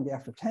 It's not going to be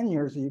after 10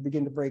 years that you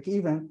begin to break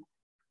even,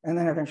 and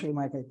then eventually you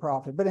might make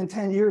profit. But in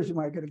 10 years, you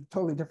might get a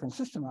totally different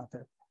system out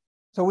there.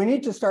 So we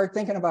need to start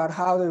thinking about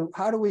how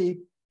do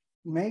we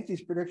make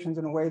these predictions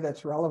in a way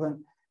that's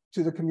relevant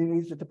to the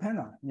communities that depend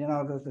on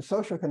it. The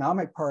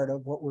socioeconomic part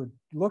of what we're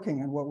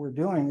looking and what we're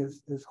doing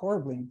is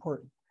horribly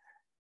important.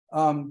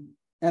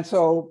 And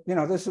so,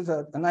 this is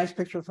a nice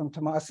picture from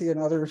Tomasi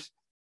and others,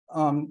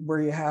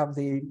 where you have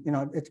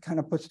it kind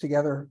of puts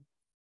together,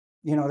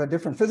 the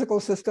different physical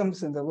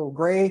systems and the little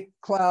gray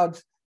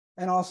clouds,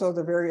 and also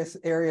the various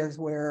areas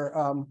where,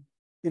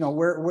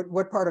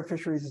 what part of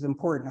fisheries is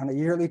important. On a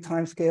yearly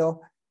time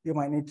scale, you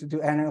might need to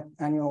do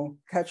annual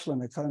catch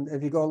limits. And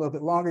if you go a little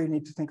bit longer, you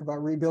need to think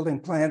about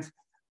rebuilding plants,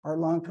 our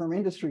long-term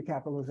industry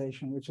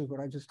capitalization, which is what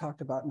I just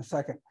talked about in a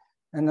second.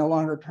 And the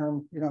longer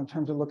term, in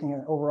terms of looking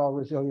at overall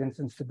resilience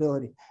and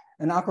stability.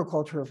 And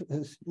aquaculture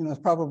is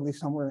probably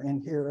somewhere in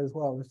here as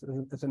well.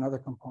 It's another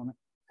component.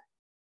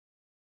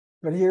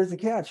 But here's the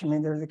catch. I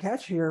mean, there's a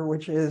catch here,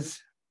 which is,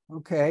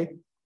 okay,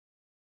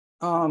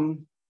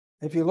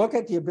 if you look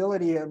at the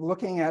ability of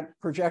looking at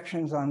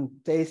projections on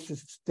days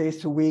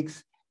to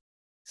weeks,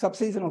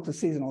 subseasonal to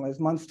seasonal, as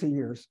months to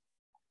years,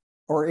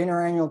 or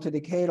interannual to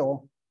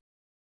decadal,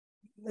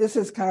 this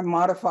is kind of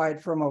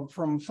modified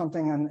from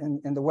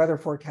something in the weather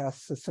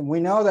forecast system. We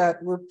know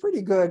that we're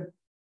pretty good,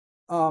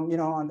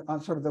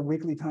 on sort of the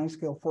weekly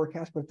timescale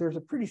forecast, but there's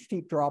a pretty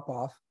steep drop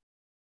off.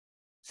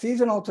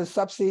 Seasonal to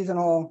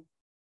subseasonal,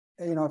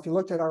 if you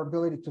looked at our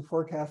ability to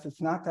forecast,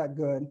 it's not that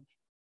good.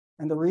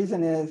 And the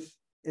reason is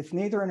it's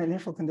neither an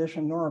initial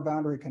condition nor a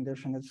boundary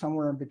condition. It's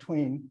somewhere in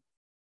between.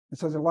 And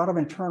so there's a lot of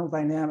internal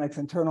dynamics,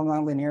 internal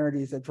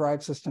nonlinearities that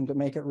drive system to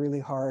make it really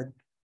hard.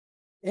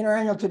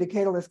 Interannual to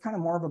decadal is kind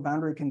of more of a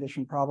boundary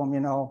condition problem.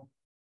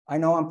 I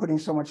know I'm putting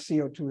so much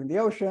CO2 in the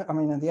ocean,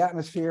 in the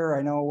atmosphere.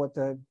 I know what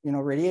the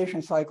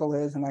radiation cycle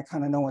is, and I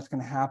kind of know what's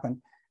going to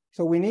happen.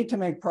 So we need to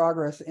make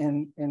progress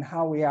in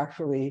how we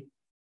actually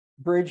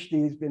bridge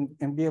these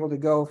and be able to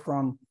go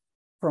from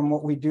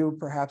what we do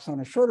perhaps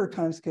on a shorter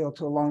time scale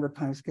to a longer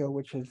time scale,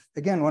 which is,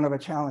 again, one of a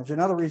challenge.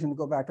 Another reason to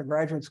go back to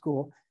graduate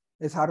school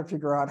is how to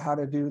figure out how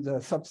to do the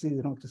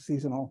subseasonal to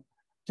seasonal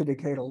to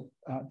decadal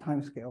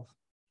time scales.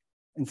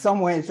 In some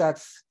ways,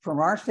 that's, from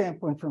our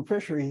standpoint, from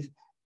fisheries,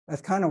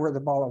 That's kind of where the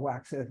ball of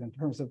wax is in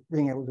terms of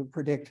being able to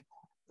predict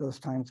those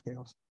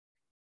timescales.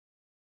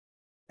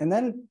 And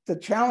then the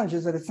challenge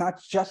is that it's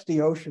not just the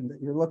ocean that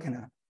you're looking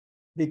at,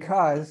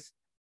 because,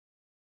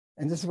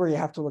 and this is where you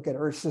have to look at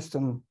Earth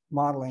system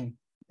modeling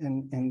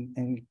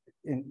and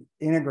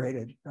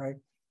integrated, right?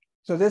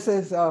 So this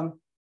is the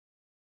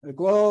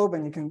globe,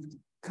 and you can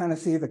kind of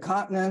see the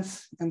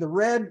continents, and the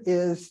red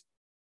is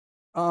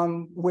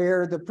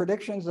where the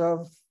predictions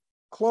of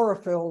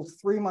chlorophyll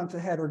 3 months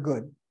ahead are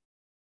good.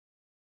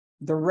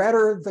 The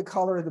redder the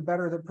color, the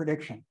better the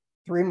prediction.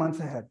 3 months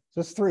ahead,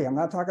 just 3. I'm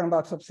not talking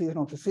about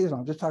subseasonal to seasonal.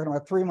 I'm just talking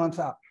about 3 months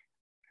out.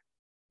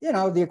 You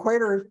know, the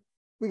equator,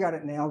 we got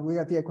it nailed. We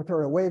got the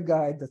equatorial wave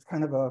guide. That's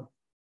kind of a,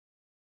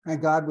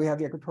 thank God we have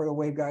the equatorial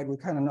wave guide. We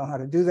kind of know how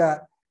to do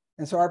that.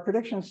 And so our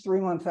predictions 3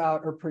 months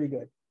out are pretty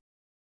good.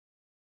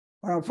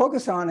 What I'm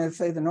focused on is,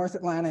 say, the North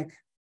Atlantic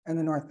and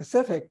the North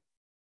Pacific.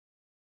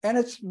 And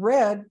it's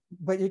red,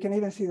 but you can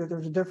even see that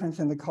there's a difference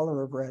in the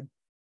color of red.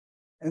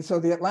 And so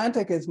the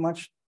Atlantic is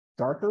much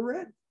darker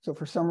red. So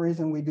for some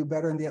reason, we do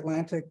better in the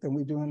Atlantic than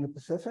we do in the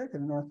Pacific,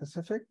 in the North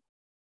Pacific.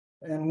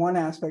 And one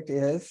aspect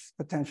is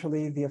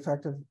potentially the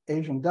effect of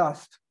Asian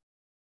dust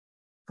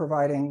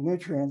providing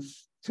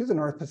nutrients to the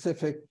North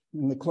Pacific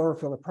in the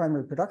chlorophyll, the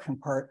primary production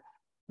part,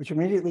 which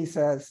immediately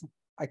says,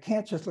 I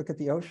can't just look at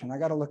the ocean. I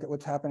got to look at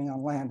what's happening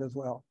on land as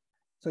well.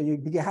 So you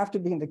have to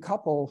begin to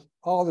couple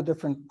all the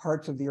different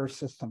parts of the Earth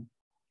system.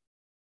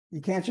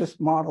 You can't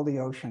just model the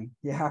ocean.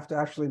 You have to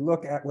actually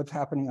look at what's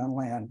happening on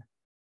land.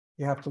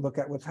 You have to look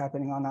at what's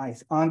happening on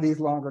ice on these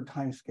longer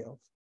timescales.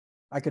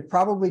 I could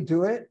probably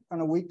do it on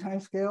a week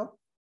timescale,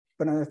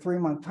 but on a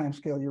 3-month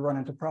timescale, you run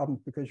into problems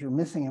because you're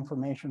missing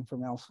information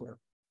from elsewhere.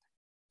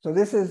 So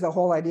this is the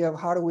whole idea of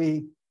how do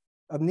we,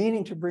 of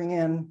needing to bring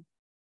in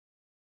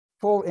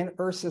full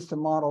Earth system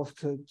models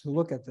to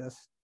look at this.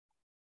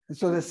 And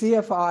so the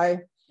CFI,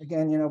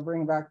 again, you know,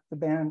 bringing back the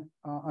band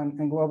on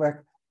Globex,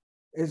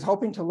 is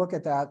hoping to look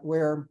at that,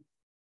 where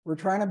we're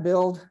trying to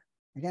build.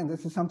 Again,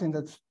 this is something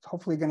that's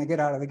hopefully going to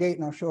get out of the gate,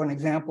 and I'll show an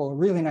example, a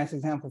really nice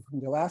example from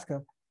the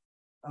Alaska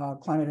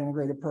Climate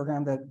Integrated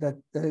Program that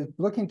is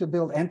looking to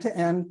build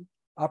end-to-end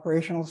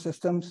operational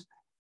systems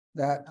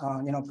that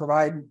you know,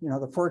 provide, you know,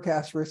 the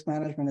forecast, risk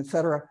management, et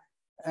cetera,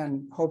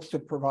 and hopes to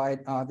provide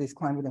these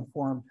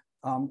climate-informed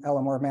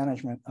LMR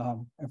management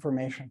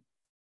information.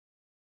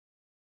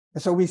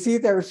 And so we see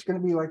there's going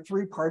to be like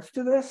 3 parts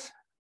to this.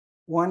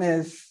 One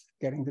is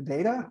getting the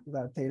data.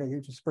 Without data, you're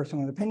just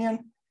personal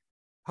opinion.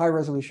 High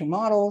resolution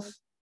models,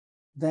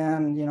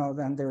 then, you know,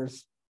 then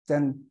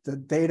the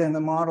data and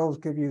the models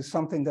give you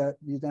something that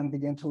you then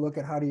begin to look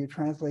at how do you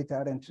translate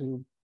that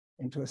into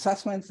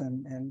assessments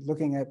and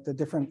looking at the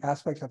different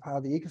aspects of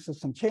how the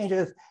ecosystem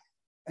changes.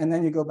 And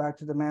then you go back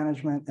to the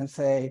management and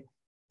say,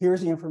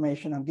 here's the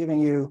information I'm giving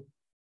you.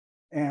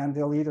 And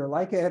they'll either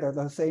like it or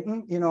they'll say,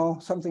 you know,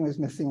 something is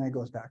missing, and it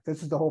goes back.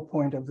 This is the whole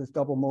point of this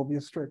double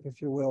Mobius strip,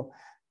 if you will,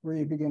 where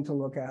you begin to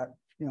look at,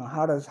 you know,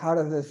 how does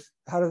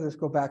this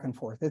go back and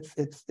forth?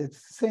 It's the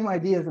same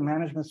idea as a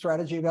management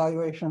strategy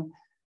evaluation,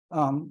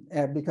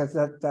 because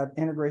that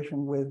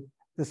integration with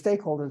the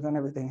stakeholders and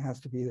everything has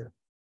to be there.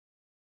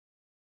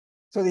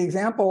 So the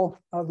example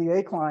of the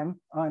ACLIME,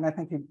 and I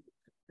think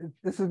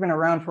this has been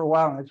around for a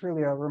while, and it's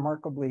really a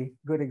remarkably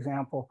good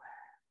example,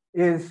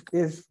 is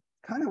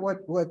kind of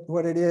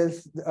what it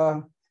is.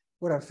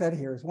 What I've said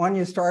here is, one,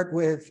 you start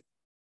with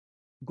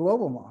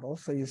global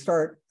models. So you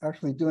start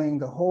actually doing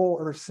the whole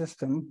Earth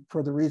system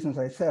for the reasons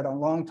I said. On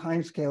long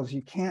time scales,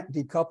 you can't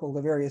decouple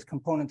the various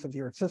components of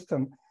the Earth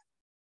system.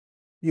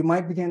 You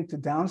might begin to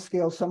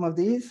downscale some of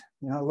these,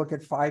 you know, look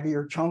at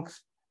 5-year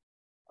chunks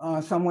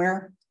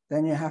somewhere.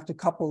 Then you have to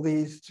couple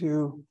these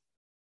to,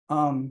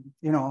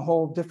 you know, a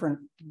whole different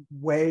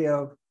way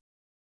of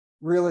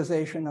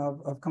realization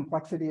of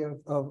complexity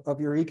of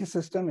your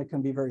ecosystem. It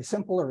can be very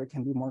simple, or it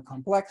can be more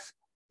complex.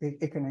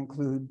 It can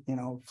include, you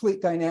know,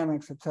 fleet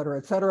dynamics, et cetera,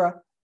 et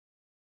cetera.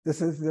 This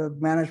is the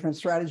management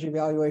strategy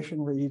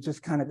evaluation, where you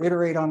just kind of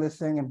iterate on this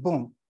thing and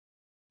boom,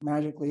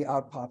 magically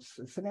out pops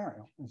a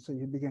scenario. And so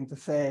you begin to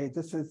say,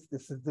 this is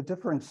the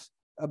difference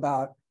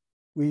about,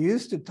 we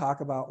used to talk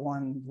about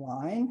one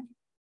line.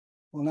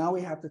 Well, now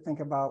we have to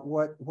think about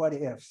what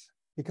ifs,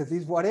 because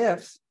these what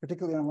ifs,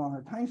 particularly on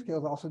longer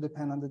timescales, also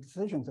depend on the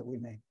decisions that we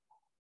make.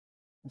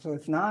 And so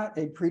it's not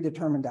a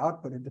predetermined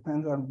output. It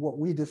depends on what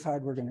we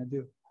decide we're going to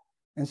do.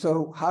 And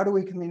so how do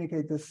we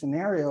communicate this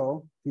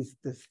scenario,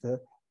 the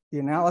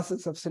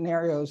analysis of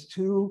scenarios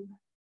to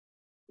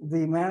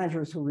the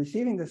managers who are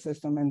receiving the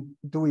system? And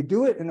do we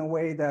do it in a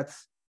way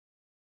that's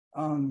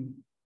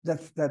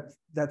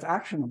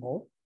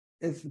actionable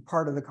is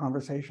part of the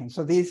conversation.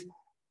 So the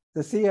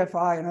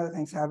CFI and other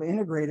things have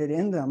integrated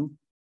in them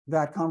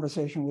that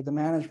conversation with the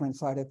management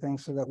side of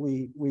things, so that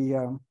we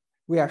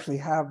actually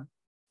have,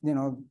 you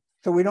know,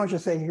 so we don't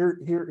just say,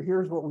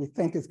 here's what we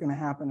think is going to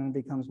happen and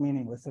it becomes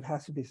meaningless. It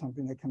has to be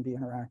something that can be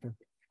interactive.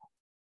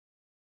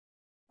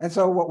 And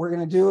so what we're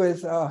going to do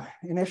is,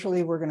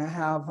 initially we're going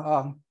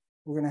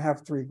to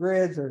have 3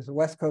 grids. There's the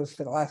West Coast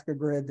Alaska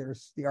grid,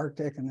 there's the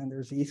Arctic, and then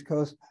there's the East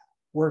Coast.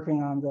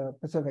 working on the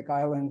Pacific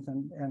Islands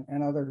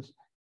and others.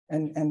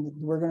 And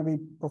we're going to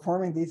be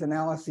performing these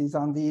analyses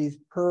on these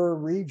per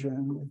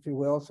region, if you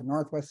will, so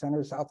Northwest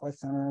Center, Southwest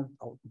Center,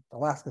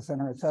 Alaska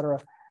Center, et cetera,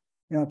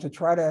 you know, to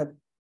try to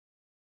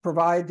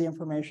provide the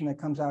information that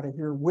comes out of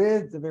here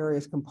with the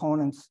various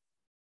components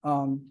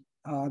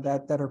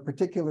that are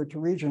particular to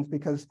regions,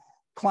 because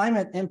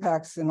climate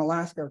impacts in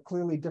Alaska are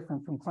clearly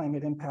different from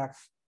climate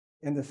impacts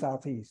in the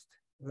Southeast.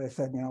 As I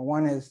said, you know,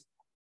 one is,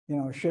 you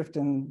know, a shift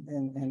in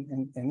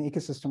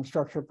ecosystem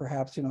structure,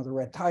 perhaps, you know, the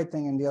red tide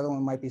thing, and the other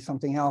one might be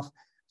something else.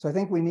 So I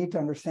think we need to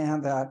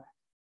understand that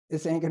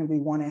this ain't going to be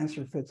one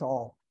answer fits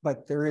all,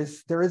 but there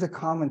is a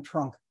common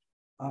trunk,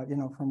 you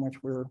know,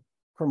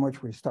 from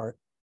which we start.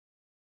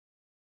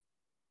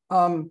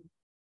 Let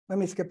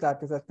me skip that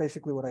because that's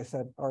basically what I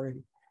said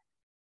already.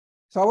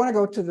 So I want to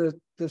go to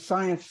the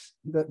science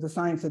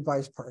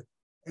advice part,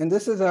 and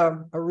this is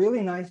a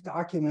really nice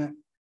document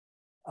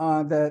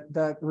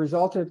that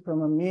resulted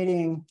from a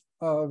meeting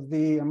of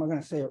the, I'm going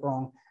to say it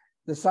wrong,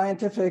 the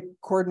Scientific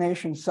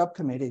Coordination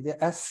Subcommittee, the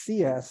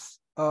SCS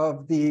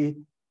of the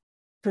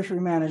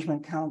Fishery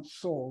Management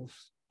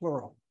Councils,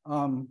 plural.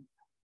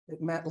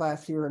 It met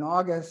last year in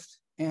August,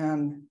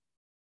 and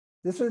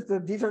these are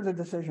the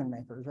decision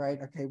makers, right?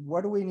 Okay,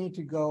 what do we need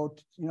to go,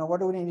 you know, what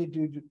do we need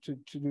to do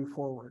to do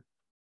forward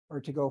or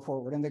to go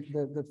forward? And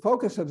the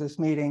focus of this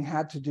meeting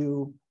had to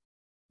do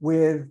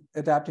with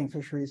adapting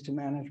fisheries to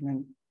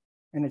management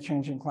in a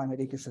changing climate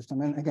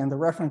ecosystem. And again, the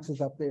reference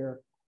is up there.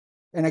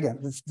 And again,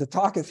 the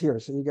talk is here,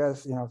 so you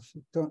guys, you know,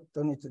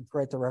 don't need to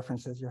write the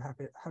references. You're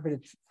happy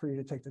for you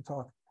to take the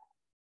talk.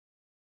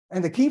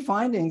 And the key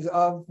findings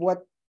of what,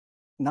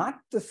 not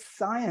the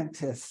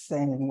scientists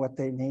saying what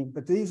they need,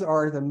 but these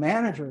are the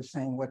managers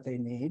saying what they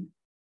need,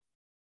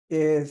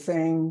 is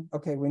saying,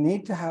 okay, we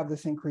need to have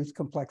this increased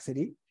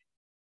complexity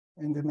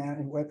and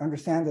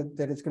understand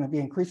that it's going to be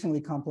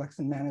increasingly complex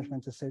in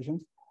management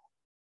decisions.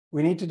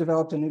 We need to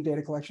develop the new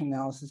data collection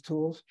analysis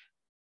tools.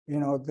 You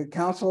know, the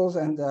councils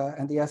and the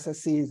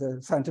SSCs,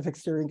 the scientific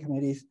steering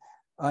committees,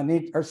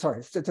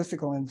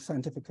 statistical and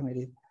scientific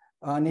committees,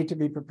 need to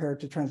be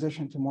prepared to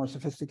transition to more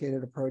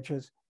sophisticated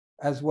approaches,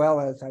 as well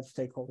as that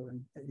stakeholder.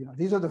 And, you know,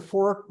 these are the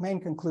four main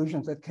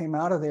conclusions that came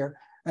out of there.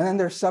 And then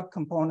there's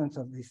subcomponents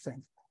of these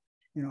things.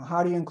 You know,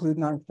 how do you include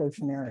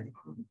non-stationarity?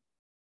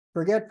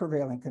 Forget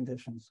prevailing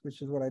conditions,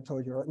 which is what I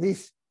told you, or at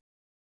least,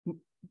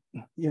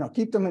 you know,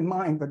 keep them in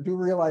mind, but do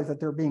realize that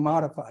they're being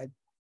modified.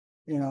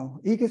 You know,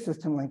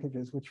 ecosystem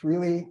linkages, which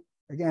really,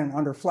 again,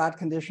 under flat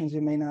conditions,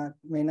 you may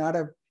not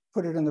have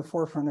put it in the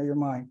forefront of your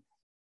mind.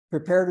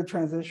 Prepare to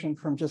transition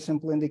from just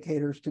simple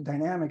indicators to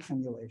dynamic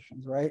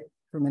simulations, right?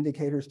 From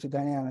indicators to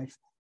dynamics,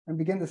 and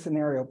begin the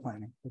scenario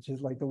planning, which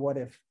is like the what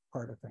if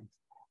part of things.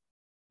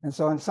 And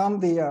so in some,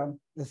 the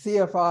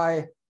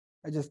CFI,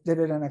 I just did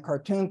it in a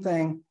cartoon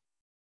thing.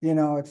 You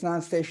know, it's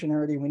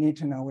non-stationarity. We need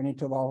to know, we need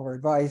to evolve our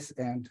advice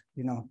and,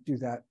 you know, do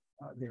that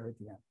there at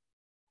the end.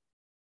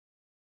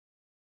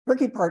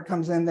 Tricky part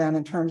comes in then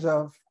in terms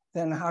of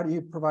then how do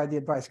you provide the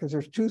advice? Because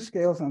there's two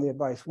scales on the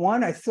advice.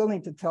 One, I still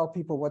need to tell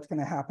people what's going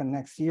to happen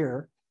next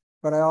year,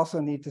 but I also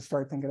need to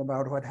start thinking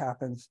about what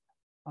happens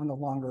on the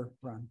longer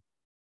run.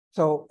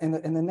 So in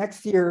the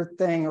next year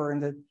thing, or in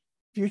the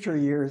future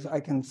years, I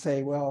can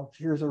say, well,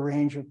 here's a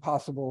range of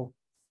possible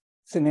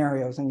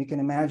scenarios. And you can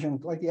imagine,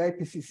 like the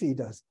IPCC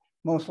does,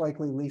 most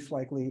likely, least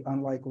likely,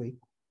 unlikely,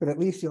 but at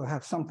least you'll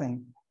have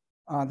something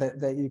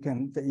that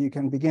you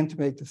can begin to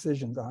make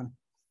decisions on.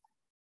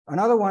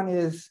 Another one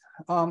is,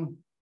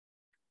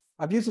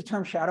 I've used the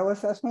term shadow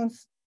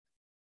assessments.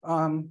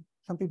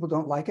 Some people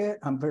don't like it.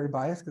 I'm very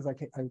biased because I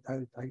kind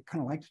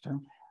of like the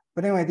term.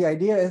 But anyway, the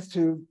idea is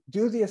to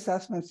do the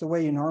assessments the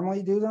way you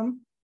normally do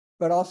them,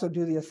 but also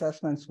do the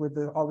assessments with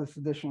all this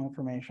additional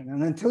information.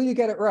 And until you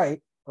get it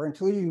right, or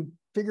until you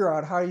figure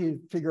out how you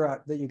figure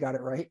out that you got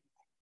it right,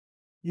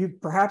 you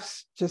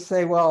perhaps just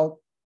say, well,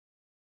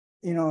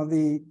 you know,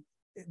 the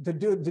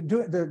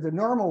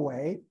normal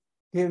way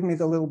gave me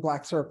the little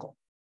black circle.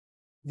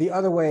 The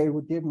other way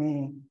would give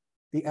me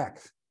the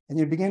X. And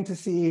you begin to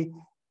see,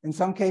 in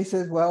some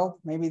cases, well,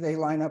 maybe they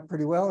line up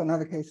pretty well. In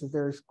other cases,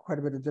 there's quite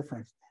a bit of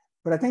difference.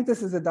 But I think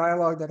this is a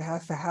dialogue that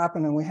has to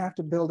happen, and we have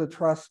to build a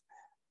trust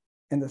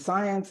in the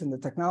science and the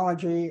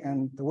technology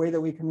and the way that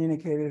we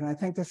communicate it. And I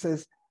think this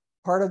is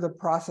part of the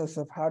process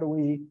of how do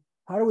we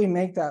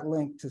make that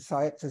link to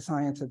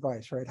science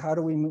advice, right? How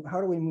do we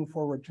move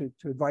forward to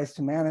advice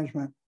to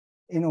management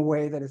in a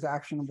way that is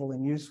actionable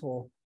and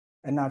useful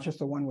and not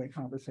just a one-way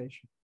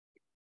conversation?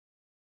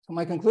 So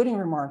my concluding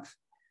remarks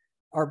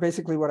are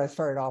basically what I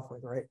started off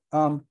with, right?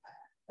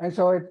 And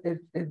so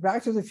it's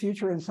back to the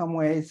future in some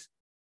ways,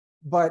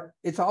 but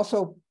it's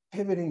also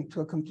pivoting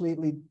to a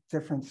completely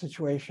different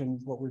situation,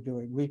 what we're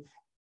doing.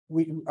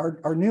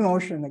 Our new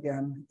ocean,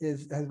 again,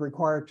 has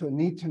required to a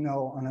need to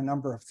know on a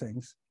number of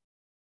things.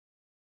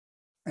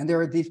 And there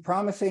are these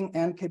promising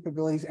and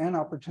capabilities and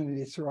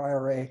opportunities through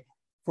IRA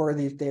for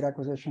these data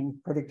acquisition,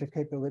 predictive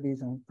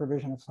capabilities, and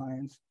provision of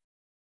science.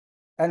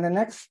 And the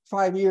next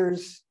 5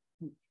 years,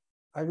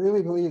 I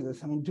really believe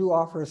this. I mean, do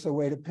offer us a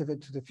way to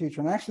pivot to the future.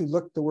 And I actually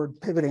looked the word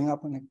pivoting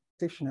up in the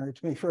dictionary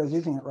to make sure I was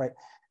using it right.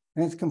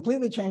 And it's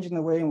completely changing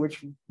the way in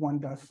which one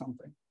does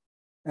something.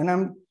 And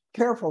I'm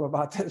careful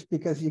about this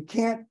because you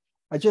can't,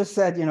 I just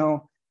said, you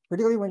know,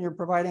 particularly when you're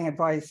providing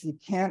advice, you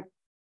can't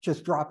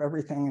just drop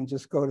everything and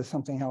just go to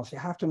something else. You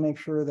have to make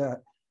sure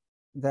that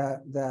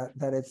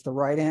it's the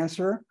right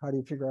answer. How do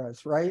you figure out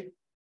it's right?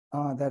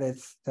 That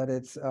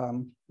it's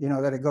you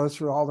know, that it goes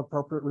through all the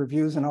appropriate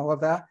reviews and all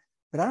of that.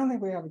 But I don't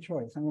think we have a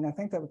choice. I mean, I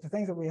think that the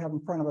things that we have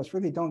in front of us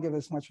really don't give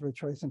us much of a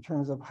choice in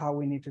terms of how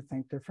we need to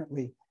think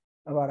differently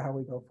about how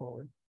we go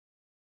forward.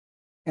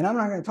 And I'm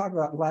not going to talk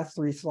about the last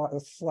three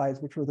slides,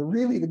 which were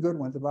really the good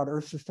ones about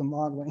Earth system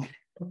modeling.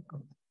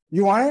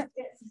 You want it?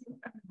 Yes.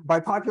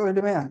 By popular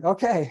demand.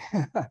 Okay.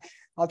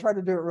 I'll try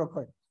to do it real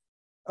quick.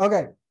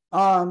 Okay.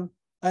 An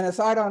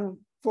aside on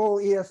full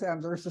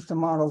ESMs, Earth system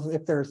models,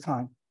 if there's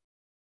time.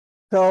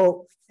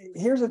 So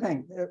here's the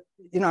thing,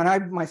 you know, and I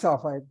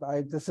myself,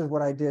 this is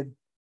what I did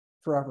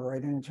forever,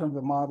 right, in terms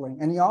of modeling.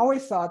 And you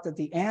always thought that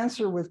the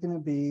answer was going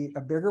to be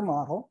a bigger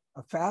model,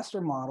 a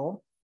faster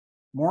model,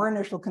 more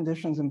initial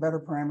conditions, and better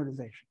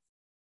parameterization.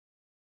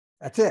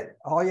 That's it.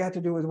 All you have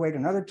to do is wait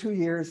another 2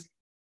 years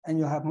and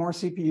you'll have more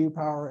CPU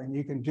power and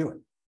you can do it.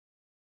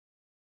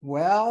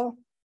 Well,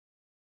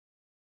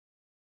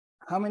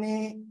 how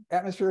many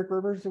atmospheric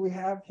rivers do we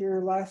have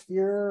here last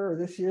year or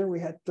this year? We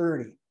had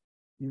 30.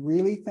 You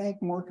really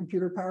think more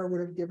computer power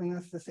would have given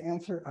us this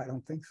answer? I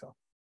don't think so.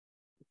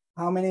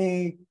 How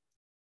many,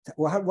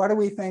 well, what do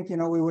we think, you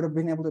know, we would have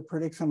been able to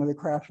predict some of the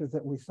crashes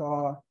that we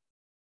saw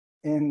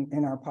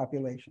in our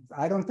populations?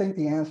 I don't think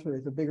the answer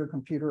is a bigger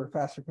computer, a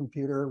faster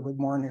computer with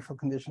more initial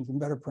conditions and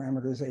better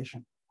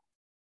parameterization.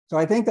 So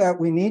I think that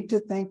we need to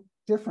think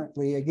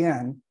differently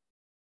again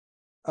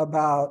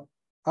about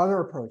other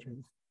approaches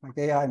like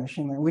AI,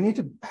 machine learning. We need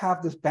to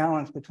have this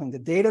balance between the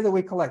data that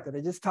we collect that I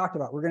just talked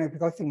about. We're going to be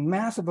collecting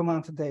massive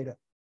amounts of data.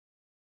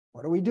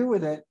 What do we do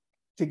with it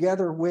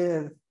together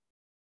with,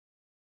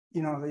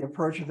 you know, the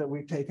approaches that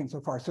we've taken so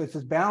far? So it's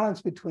this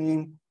balance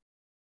between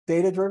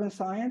data-driven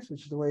science,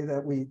 which is the way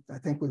that I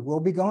think we will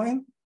be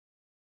going,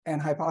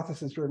 and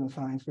hypothesis-driven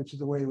science, which is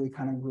the way we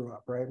kind of grew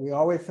up, right? We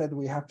always said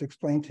we have to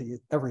explain to you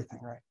everything,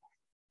 right?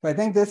 So I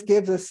think this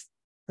gives us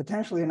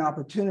potentially an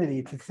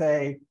opportunity to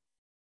say,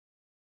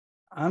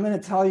 I'm going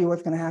to tell you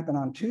what's going to happen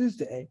on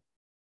Tuesday.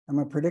 I'm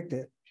going to predict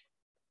it,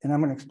 and I'm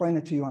going to explain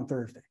it to you on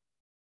Thursday.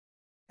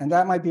 And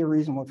that might be a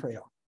reasonable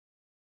trade-off.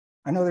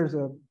 I know there's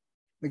the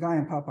guy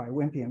in Popeye,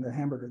 Wimpy, and the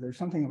hamburger. There's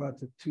something about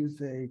the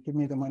Tuesday, give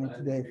me the money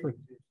today for.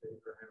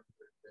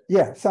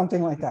 Yeah,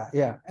 something like that.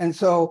 Yeah. And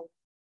so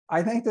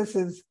I think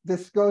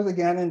this goes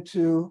again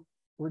into,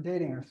 we're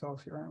dating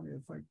ourselves here, aren't we?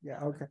 It's like, yeah,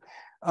 okay.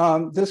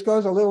 This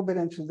goes a little bit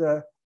into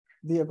the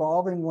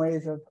evolving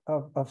ways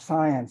of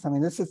science. I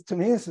mean, to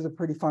me, this is a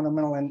pretty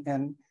fundamental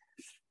and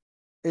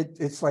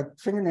it's like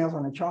fingernails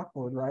on a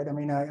chalkboard, right? I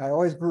mean, I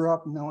always grew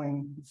up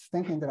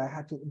thinking that I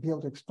had to be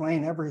able to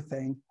explain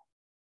everything,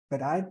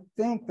 but I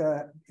think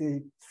that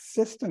the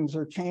systems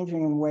are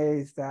changing in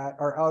ways that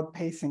are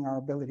outpacing our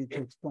ability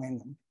to explain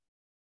them,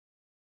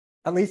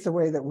 at least the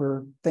way that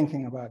we're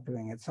thinking about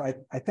doing it. So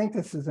I think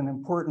this is an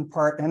important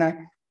part.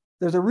 And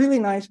there's a really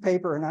nice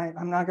paper, and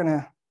I'm not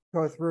gonna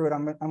go through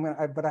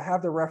it. But I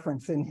have the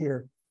reference in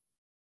here.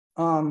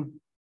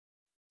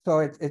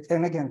 So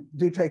and again,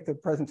 do take the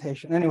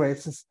presentation. Anyway,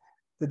 it's just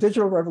The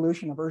Digital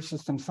Revolution of Earth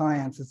System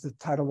Science is the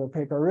title of the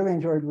paper. I really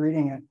enjoyed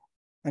reading it.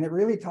 And it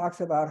really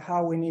talks about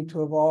how we need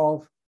to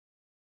evolve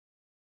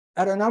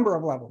at a number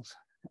of levels.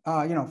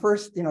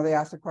 First, they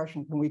asked the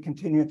question, can we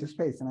continue into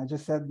space? And I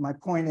just said, my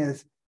point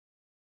is,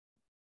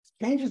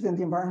 changes in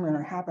the environment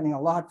are happening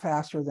a lot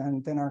faster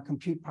than our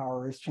compute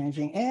power is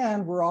changing.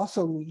 And we're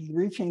also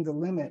reaching the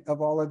limit of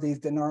all of these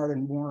Dennard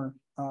and Moore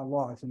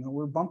laws.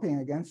 We're bumping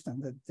against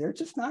them, that they're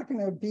just not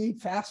going to be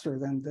faster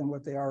than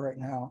what they are right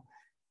now.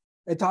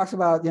 It talks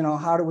about,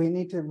 how do we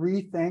need to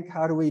rethink,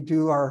 how do we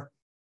do our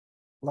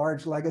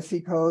large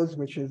legacy codes,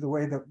 which is the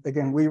way that,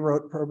 again, we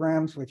wrote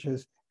programs, which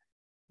is,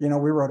 we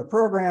wrote a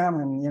program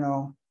and,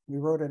 we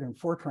wrote it in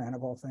Fortran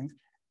of all things.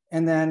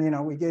 And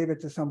then, we gave it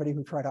to somebody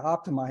who tried to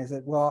optimize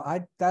it. Well,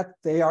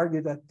 they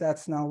argue that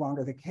that's no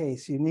longer the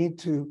case. You need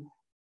to,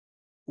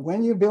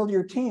 when you build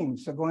your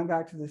teams, so going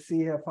back to the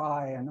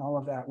CFI and all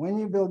of that, when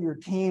you build your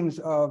teams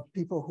of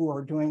people who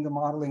are doing the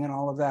modeling and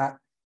all of that,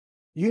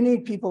 you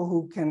need people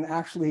who can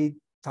actually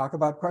talk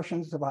about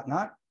questions about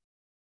not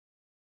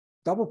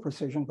double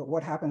precision, but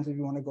what happens if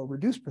you want to go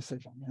reduce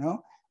precision,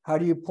 How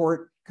do you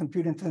port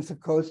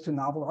compute-intensive codes to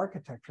novel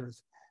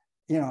architectures?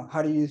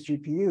 How to use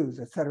GPUs,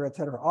 et cetera, et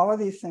cetera. All of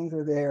these things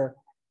are there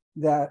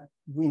that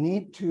we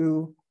need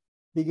to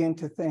begin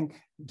to think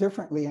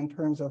differently in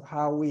terms of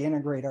how we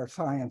integrate our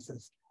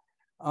sciences.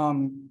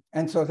 And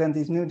so then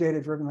these new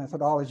data-driven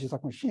methodologies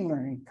like machine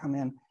learning come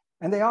in,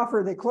 and they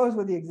close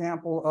with the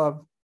example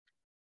of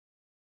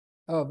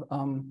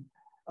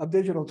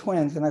digital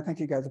twins. And I think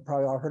you guys have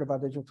probably all heard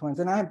about digital twins.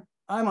 And I'm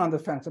on the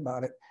fence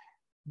about it.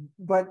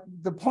 But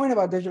the point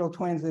about digital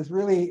twins is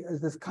really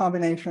this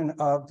combination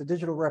of the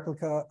digital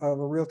replica of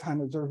a real-time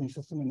observing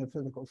system and the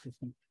physical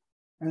system.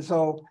 And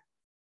so,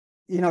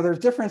 there's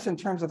difference in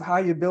terms of how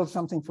you build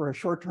something for a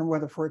short-term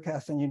weather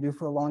forecast than you do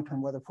for a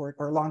long-term weather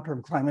or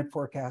long-term climate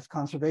forecast.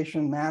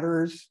 Conservation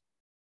matters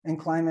in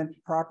climate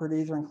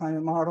properties or in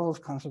climate models.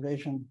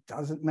 Conservation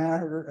doesn't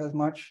matter as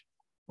much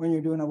when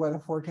you're doing a weather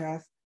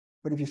forecast.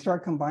 But if you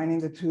start combining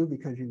the two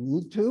because you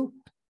need to,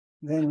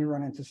 then you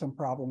run into some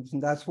problems.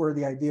 And that's where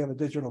the idea of a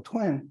digital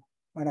twin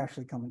might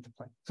actually come into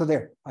play. So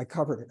there, I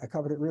covered it. I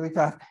covered it really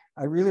fast.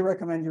 I really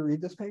recommend you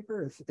read this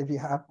paper if you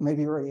have,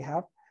 maybe you already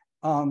have.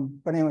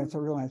 But anyway, it's a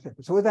real nice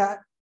paper. So with that,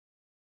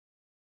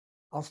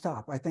 I'll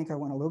stop. I think I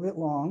went a little bit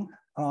long,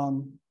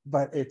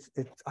 but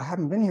I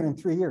haven't been here in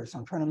 3 years. So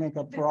I'm trying to make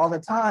up for all the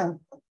time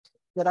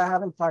that I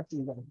haven't talked to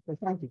you guys. So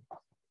thank you.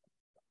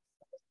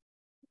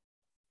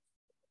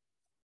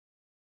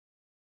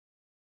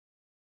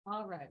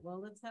 All right, well,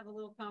 let's have a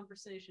little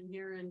conversation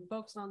here. And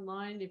folks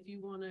online, if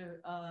you want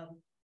to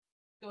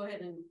go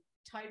ahead and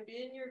type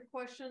in your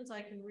questions,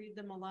 I can read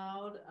them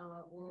aloud,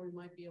 or we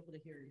might be able to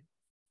hear you.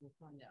 We'll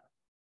find out.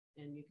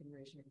 And you can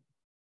raise your hand.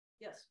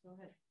 Yes, go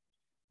ahead.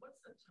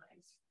 What's the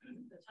time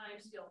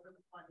scale for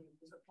the funding?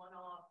 Is it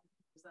one-off?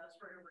 Is that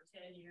spread over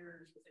 10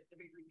 years? Is it to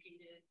be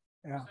repeated?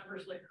 Yeah.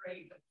 Numbers look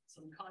great, but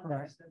some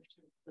context.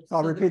 Right.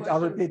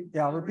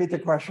 I'll repeat the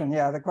question.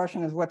 Yeah, the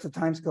question is, what's the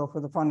time scale for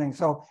the funding?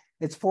 So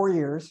it's 4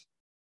 years.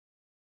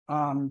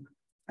 And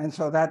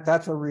so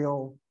that's a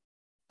real,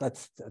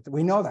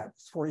 we know that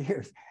it's 4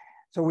 years.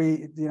 So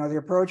the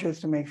approach is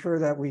to make sure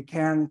that we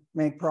can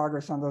make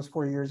progress on those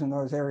 4 years in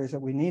those areas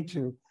that we need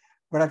to.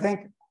 But I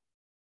think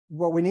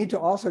what we need to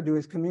also do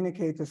is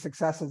communicate the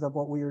successes of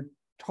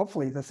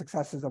hopefully the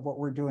successes of what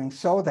we're doing,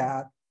 so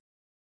that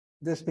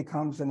this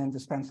becomes an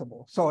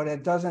indispensable. So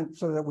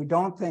that we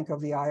don't think of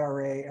the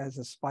IRA as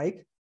a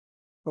spike,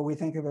 but we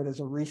think of it as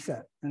a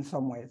reset in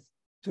some ways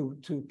to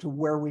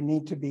where we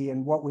need to be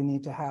and what we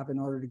need to have in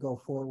order to go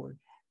forward.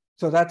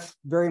 So that's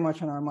very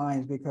much in our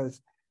minds,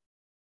 because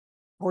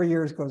 4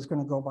 years is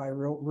going to go by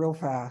real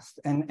fast,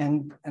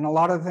 and a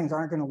lot of things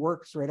aren't going to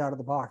work straight out of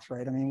the box,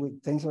 right? I mean,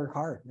 things are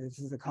hard. This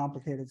is a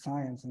complicated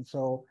science, and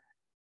so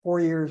 4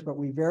 years. But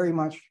we very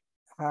much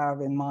have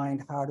in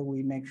mind, how do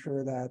we make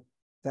sure that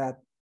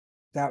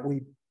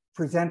we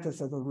present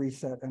this as a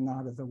reset and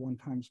not as a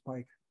one-time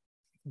spike?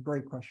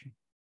 Great question.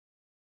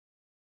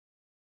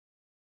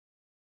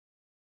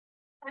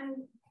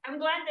 I'm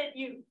glad that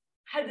you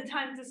had the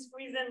time to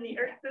squeeze in the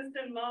Earth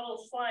system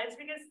model slides,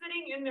 because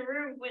sitting in the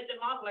room with the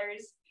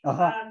modelers,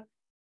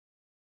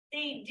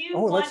 they do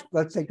want,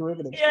 let's take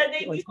derivatives. Yeah,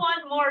 they do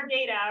want more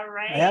data,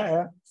 right?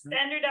 Yeah.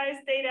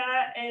 Standardized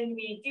data, and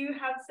we do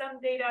have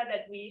some data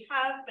that we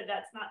have, but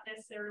that's not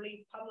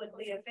necessarily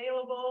publicly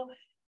available.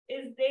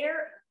 Is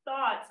there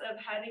thoughts of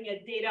having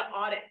a data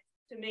audit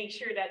to make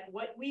sure that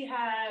what we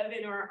have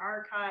in our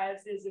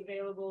archives is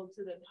available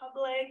to the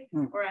public,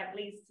 or at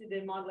least to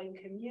the modeling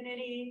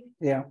community?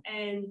 Yeah.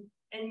 And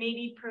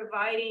maybe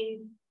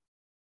providing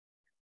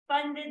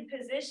funded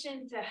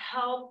position to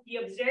help the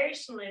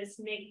observationalists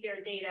make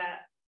their data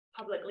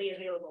publicly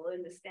available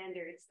in the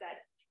standards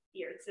that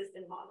the Earth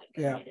system modeling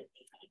community.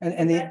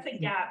 And that's a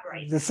gap,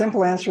 right? The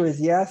simple answer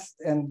is yes,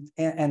 and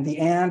the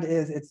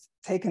is it's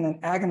taken an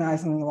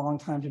agonizingly long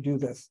time to do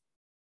this.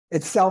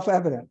 It's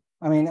self-evident.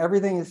 I mean,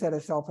 everything you said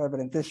is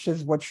self-evident. This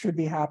is what should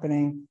be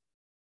happening.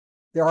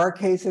 There are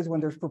cases when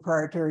there's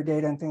proprietary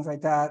data and things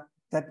like that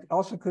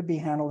also could be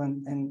handled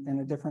in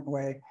a different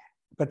way,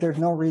 but there's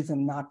no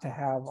reason not to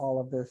have all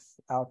of this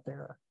out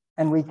there.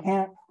 And we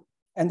can't,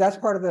 and that's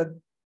part of the,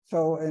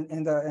 so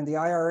in the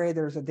IRA,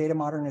 there's a data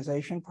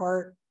modernization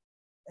part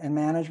and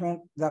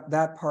management.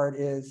 That part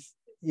is,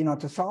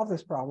 to solve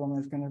this problem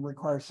is going to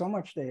require so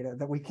much data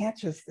that we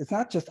can't it's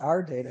not just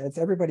our data, it's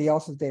everybody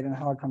else's data and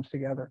how it comes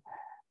together.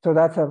 So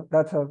that's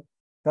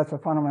a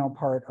fundamental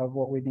part of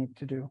what we need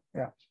to do.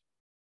 Yeah.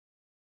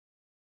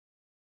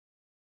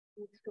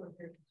 Let's go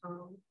here to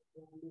Tom.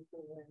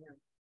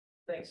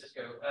 Thanks,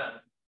 Cisco.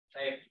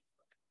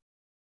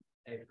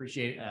 I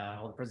appreciate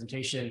all the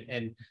presentation.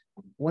 And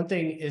one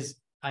thing is,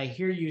 I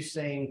hear you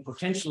saying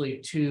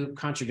potentially two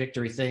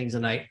contradictory things,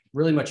 and I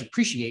really much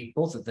appreciate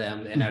both of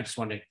them. And I just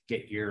want to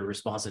get your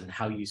response on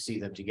how you see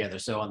them together.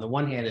 So on the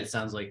one hand, it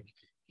sounds like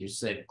you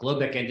said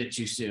GLOBEC ended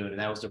too soon, and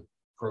that was a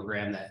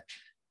program that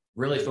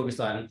really focused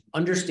on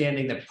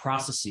understanding the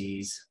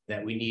processes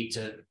that we need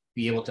to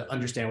be able to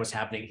understand what's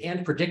happening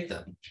and predict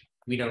them.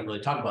 We don't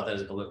really talk about that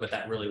as a goal, but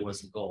that really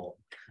was the goal.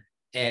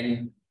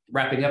 And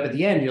wrapping up at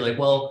the end, you're like,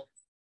 well,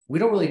 we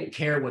don't really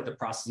care what the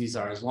processes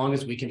are as long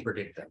as we can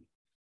predict them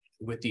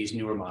with these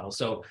newer models.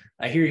 So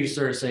I hear you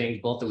sort of saying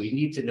both that we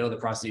need to know the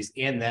processes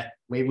and that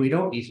maybe we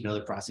don't need to know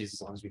the processes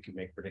as long as we can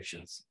make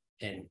predictions.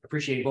 And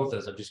appreciate both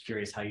those. I'm just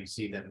curious how you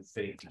see them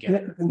fitting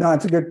together. No,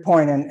 it's a good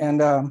point.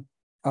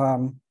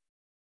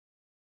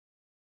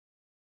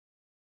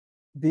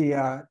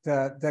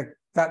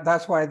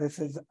 That's why this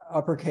is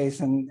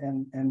uppercase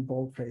and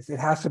boldface. It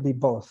has to be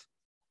both,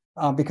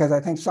 because I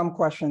think some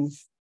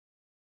questions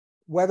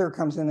weather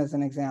comes in as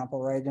an example,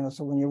 right? You know,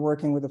 so when you're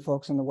working with the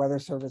folks in the weather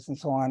service and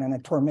so on, and a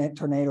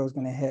tornado is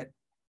going to hit,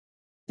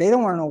 they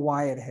don't want to know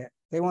why it hit.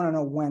 They want to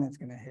know when it's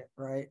going to hit,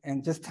 right?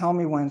 And just tell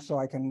me when so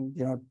I can,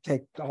 you know,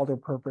 take all the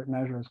appropriate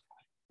measures.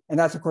 And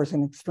that's, of course,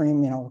 an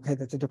extreme, you know, okay,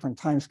 that's a different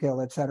time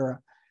scale, et cetera.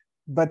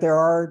 But there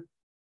are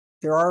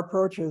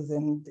approaches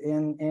in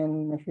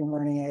machine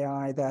learning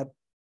AI that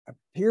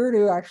appear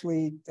to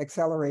actually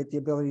accelerate the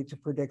ability to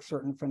predict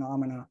certain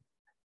phenomena.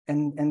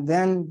 And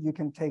then you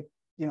can take,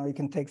 you know, you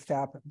can take a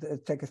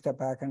step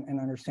back and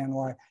understand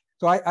why.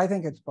 So I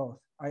think it's both.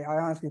 I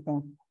honestly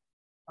think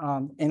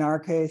in our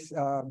case,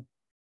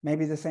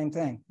 maybe the same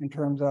thing in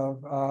terms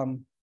of,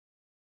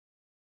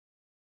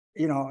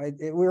 you know,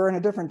 we were in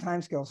a different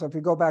time scale. So if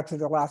you go back to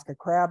the Alaska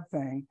crab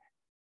thing,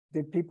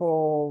 did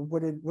people,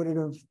 would it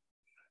have,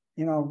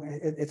 you know,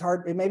 it's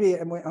hard, it maybe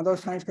on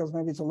those time scales,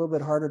 maybe it's a little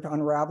bit harder to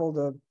unravel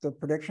the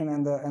prediction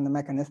and the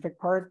mechanistic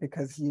part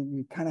because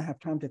you kind of have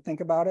time to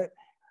think about it.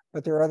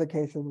 But there are other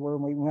cases where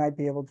we might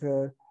be able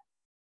to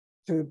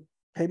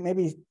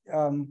maybe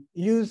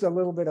use a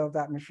little bit of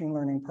that machine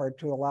learning part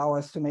to allow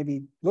us to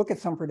maybe look at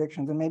some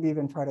predictions and maybe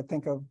even try to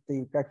think of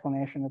the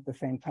explanation at the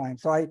same time.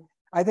 So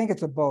I think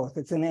it's a both.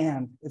 It's an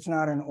and. It's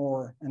not an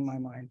or in my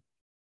mind,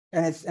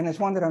 and it's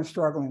one that I'm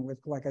struggling with.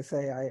 Like I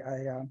say,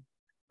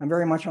 I'm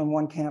very much on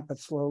one camp, but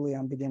slowly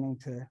I'm beginning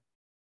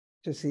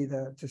to see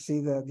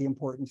the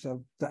importance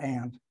of the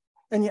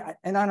and yeah.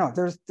 And I know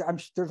there's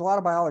a lot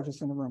of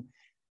biologists in the room,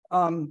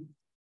 and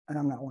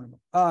I'm not one of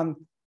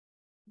them.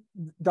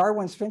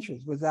 Darwin's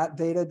finches, was that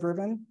data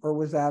driven or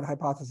was that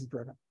hypothesis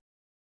driven?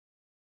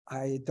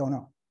 I don't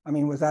know. I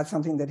mean, was that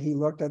something that he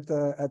looked at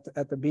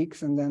the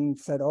beaks and then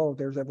said, oh,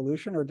 there's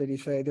evolution, or did he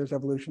say there's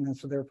evolution and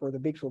so therefore the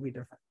beaks will be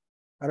different?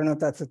 I don't know if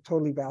that's a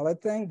totally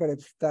valid thing, but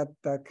it's that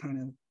kind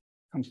of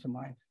comes to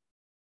mind.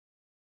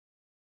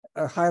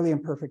 A highly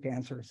imperfect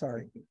answer,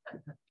 sorry.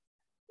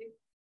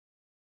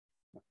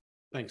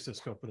 Thanks,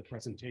 Cisco, for the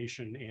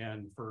presentation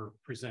and for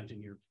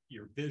presenting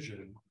your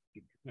vision.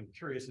 I'm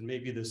curious, and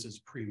maybe this is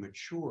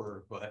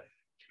premature, but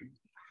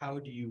how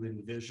do you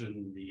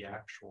envision the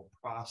actual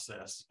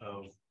process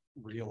of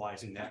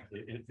realizing that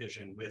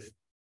vision with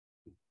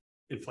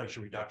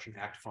Inflation Reduction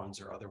Act funds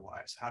or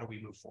otherwise? How do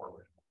we move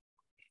forward?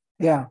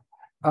 Yeah.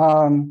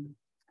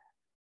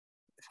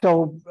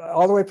 So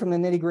all the way from the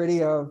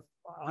nitty-gritty of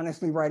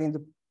honestly writing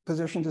the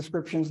position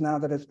descriptions now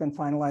that it's been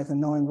finalized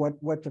and knowing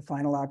what the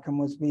final outcome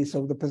was be.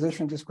 So the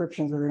position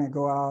descriptions are going to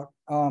go out,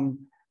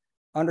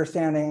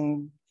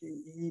 understanding,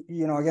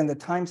 you know, again, the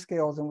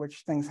timescales in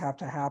which things have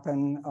to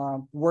happen,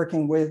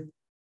 working with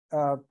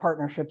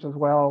partnerships as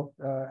well,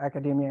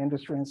 academia,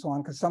 industry, and so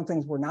on, because some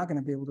things we're not going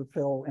to be able to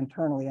fill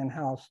internally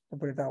in-house, to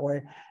put it that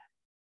way.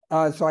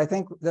 So I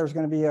think there's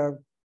going to be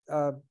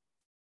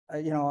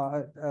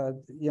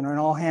an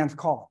all hands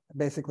call,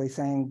 basically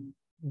saying,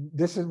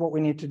 this is what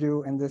we need to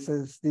do, and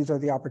these are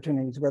the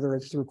opportunities, whether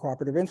it's through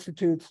cooperative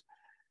institutes,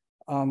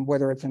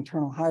 whether it's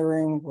internal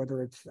hiring,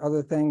 whether it's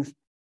other things,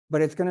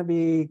 but it's going to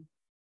be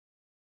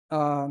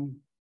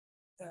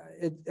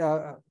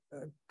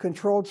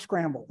controlled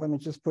scramble, let me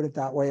just put it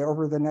that way,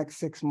 over the next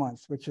 6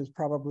 months, which is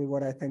probably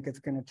what I think it's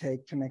going to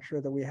take to make sure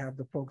that we have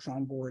the folks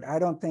on board. I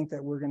don't think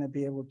that we're going to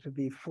be able to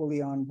be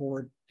fully on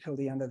board till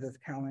the end of this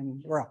calendar,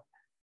 well,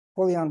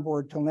 fully on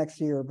board till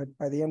next year, but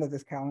by the end of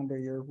this calendar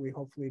year, we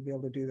hopefully be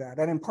able to do that.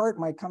 And in part,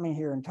 my coming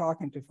here and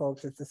talking to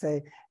folks is to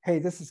say, hey,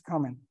 this is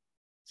coming.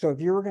 So if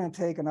you were going to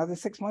take another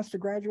 6 months to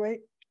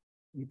graduate,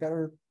 you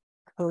better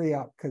hurry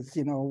up, because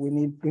we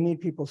need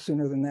people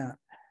sooner than that.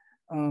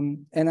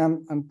 And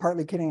I'm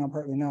partly kidding, I'm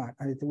partly not.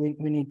 We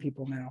need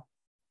people now.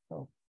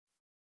 So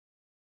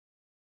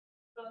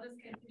I'll just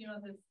continue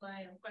on this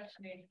line of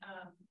questioning.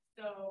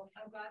 So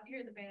I'm glad to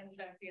hear the band's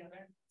back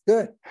together.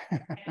 Good.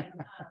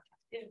 And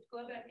if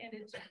GLOBEC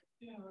ended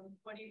soon,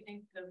 what do you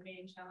think the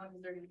main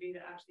challenges are going to be to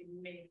actually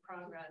make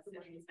progress in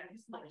these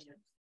next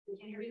elections? We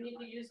need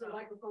to use the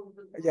microphone.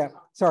 Yeah,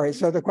 sorry.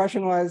 So the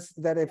question was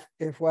that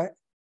if what?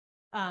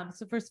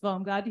 So first of all,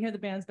 I'm glad to hear the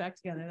band's back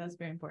together. That's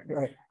very important.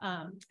 Right.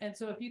 And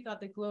so if you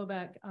thought that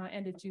GLOBEC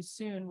ended too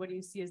soon, what do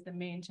you see as the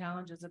main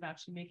challenges of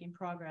actually making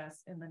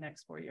progress in the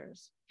next 4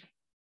 years?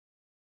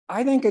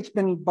 I think it's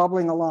been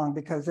bubbling along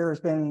because there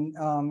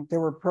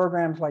were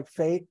programs like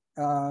FATE,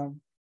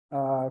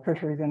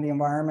 Fisheries in the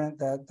Environment,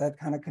 that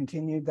kind of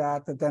continued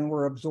that then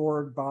were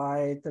absorbed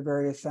by the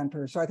various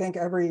centers. So I think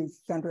every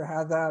center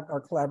has that. Our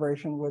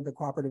collaboration with the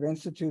cooperative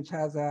institutes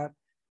has that.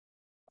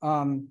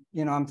 I'm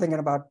thinking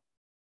about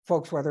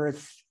folks, whether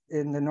it's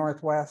in the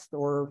Northwest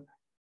or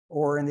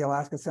in the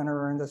Alaska Center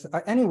or in this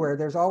anywhere,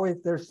 there's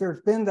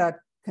been that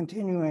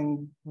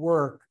continuing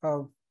work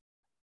of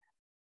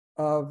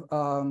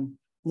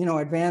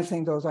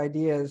advancing those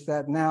ideas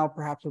that now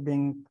perhaps are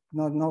being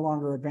no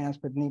longer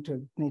advanced, but need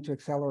to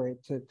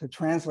accelerate to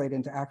translate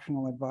into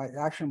actionable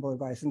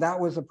advice. And that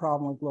was the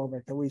problem with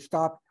GLOBEC, that we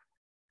stopped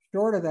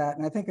short of that.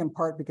 And I think in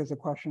part because the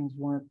questions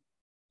weren't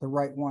the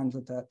right ones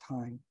at that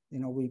time.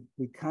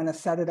 We kind of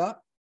set it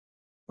up,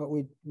 but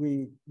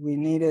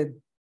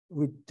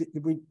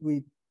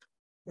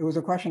it it was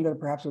a question that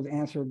perhaps was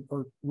answered,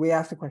 or we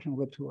asked the question a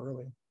little too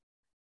early.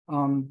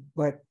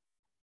 But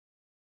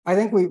I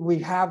think we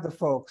have the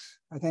folks.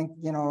 I think,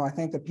 you know, I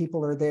think the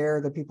people are there,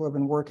 the people have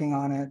been working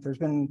on it. There's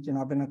been, you know,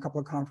 I've been to a couple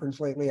of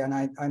conferences lately, and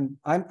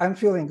I'm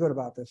feeling good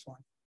about this one.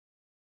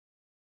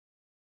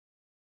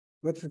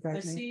 What's the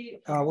guy's name?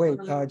 Wait,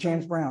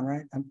 James Brown,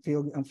 right? I'm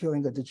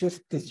feeling good. It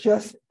just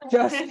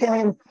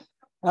came.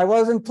 I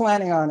wasn't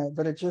planning on it,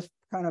 but it just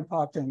kind of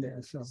popped in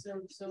there. So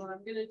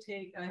I'm gonna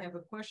take, I have a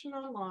question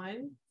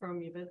online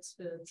from Yvette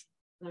Spitz.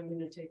 I'm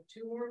gonna take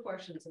 2 more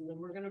questions and then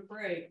we're gonna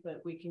break,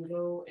 but we can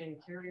go and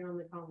carry on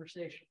the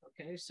conversation.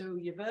 Okay, so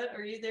Yvette,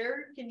 are you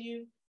there? Can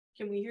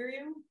we hear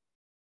you?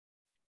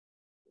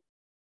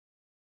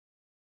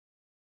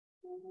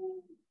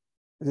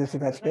 Is this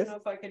Yvette Spitz? I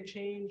don't know if I can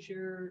change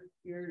your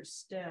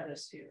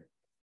status here.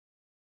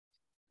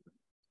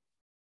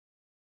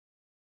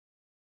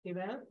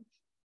 Yvette?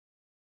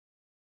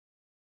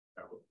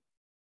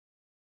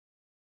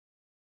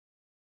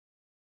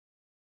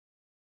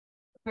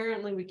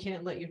 Apparently we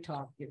can't let you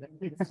talk. We're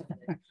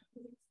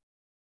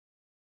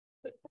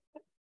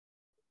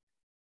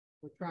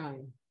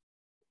trying.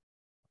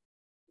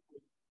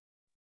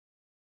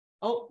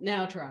 Oh,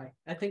 now try.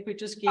 I think we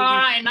just gave All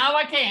you. right, now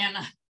I can.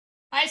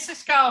 Hi,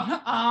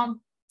 Cisco.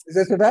 Is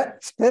this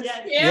Yvette Spitz?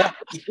 Yeah.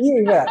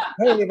 You, Yvette.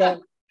 Hey, Yvette.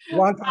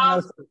 Long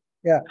time no see.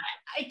 Yeah.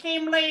 I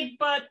came late,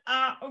 but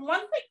one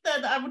thing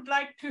that I would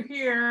like to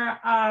hear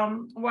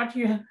what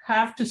you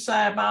have to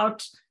say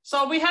about.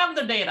 So we have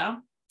the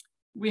data,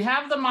 we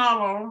have the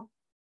model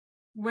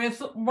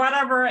with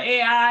whatever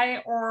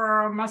AI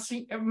or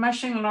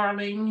machine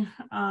learning,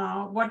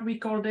 what we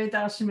call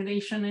data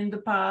assimilation in the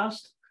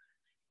past.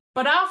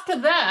 But after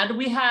that,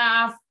 we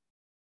have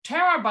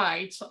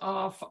terabytes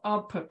of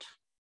output.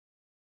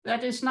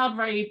 That is not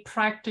very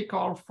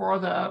practical for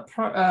the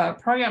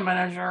program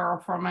manager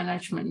or for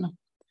management.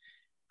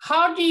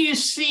 How do you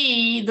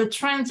see the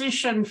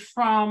transition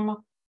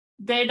from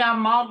data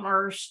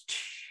modelers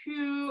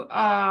to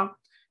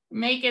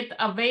make it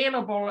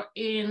available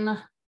in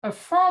a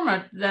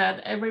format that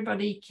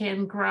everybody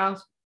can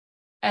grasp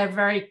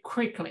very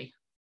quickly?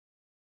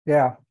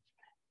 Yeah.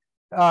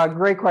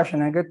 Great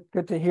question, and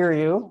good to hear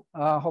you.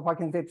 Hope I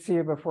can get to see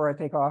you before I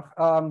take off.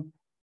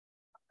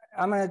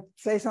 I'm going to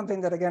say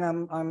something that, again,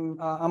 I'm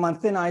on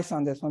thin ice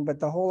on this one, but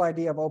the whole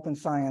idea of open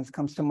science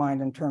comes to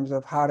mind in terms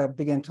of how to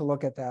begin to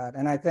look at that.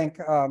 And I think,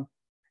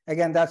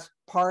 again, that's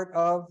part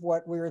of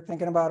what we were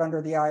thinking about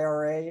under the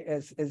IRA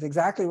is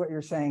exactly what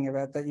you're saying,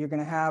 Yvette, that you're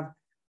going to have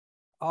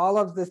all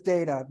of this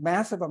data,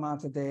 massive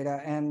amounts of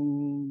data,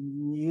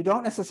 and you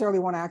don't necessarily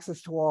want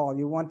access to all.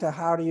 You want to,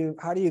 how do you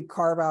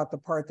carve out the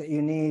part that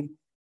you need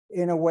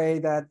in a way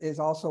that is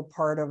also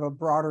part of a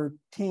broader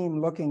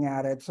team looking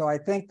at it. So I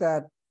think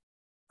that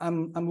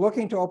I'm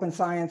looking to open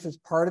science as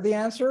part of the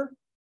answer.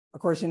 Of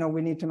course, you know,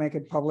 we need to make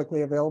it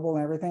publicly available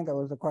and everything. That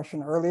was the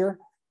question earlier.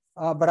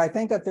 But I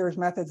think that there's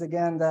methods,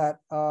 again, that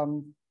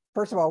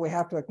first of all, we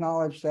have to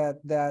acknowledge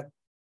that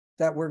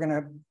we're going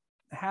to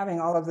having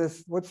all of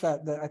this. What's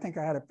that? I think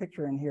I had a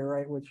picture in here,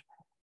 right?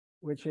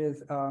 Which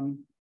is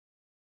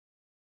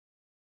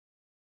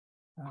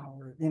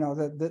you know,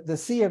 the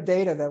sea of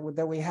data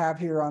that we have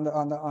here on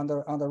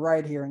the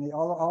right here, and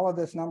all of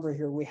this number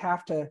here. We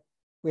have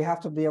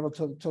to be able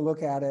to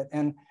look at it.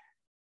 And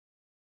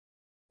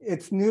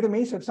it's new to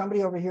me. So if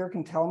somebody over here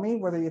can tell me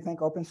whether you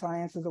think open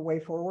science is a way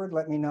forward,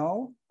 let me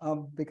know,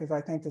 because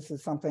I think this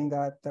is something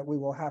that we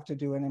will have to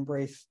do and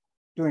embrace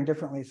doing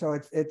differently. So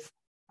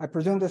I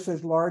presume this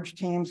is large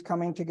teams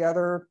coming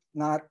together,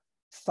 not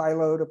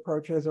siloed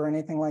approaches or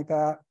anything like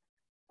that.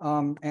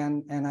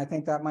 And I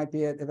think that might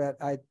be it.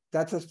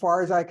 That's as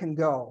far as I can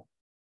go.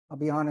 I'll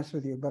be honest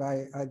with you, but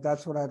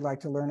that's what I'd like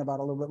to learn about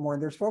a little bit more.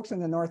 And there's folks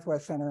in the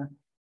Northwest Center.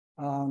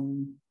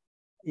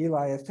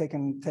 Eli is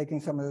taking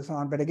some of this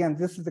on, but again,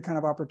 this is the kind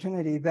of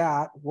opportunity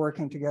that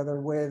working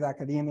together with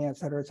academia, et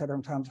cetera,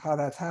 in terms of how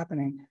that's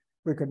happening,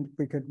 we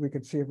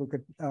could see if we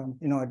could,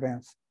 you know,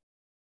 advance.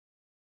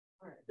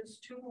 All right, there's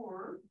 2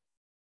 more.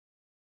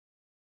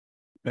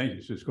 Thank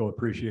you, Cisco.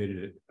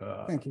 Appreciated it.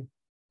 Thank you.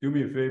 Do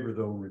me a favor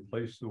though,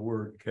 replace the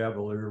word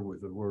cavalier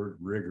with the word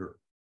rigor,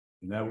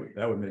 and that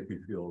would make me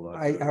feel a lot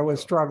better. I was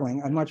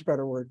struggling. A much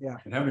better word, yeah.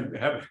 And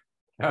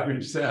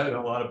having sat in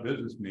a lot of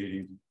business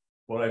meetings,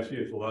 what I see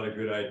is a lot of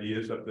good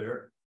ideas up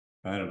there.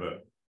 Kind of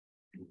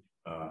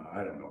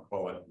I don't know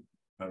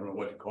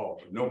what to call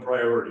it, but no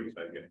priorities,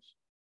 I guess,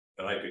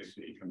 that I could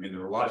see. I mean,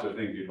 there are lots of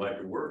things you'd like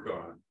to work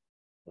on,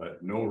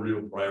 but no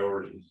real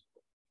priorities.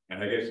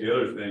 And I guess the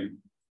other thing,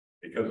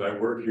 because I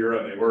work here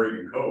on the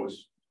Oregon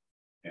coast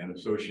and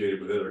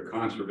associated with other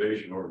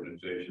conservation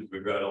organizations,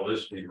 we've got a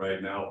listing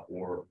right now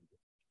for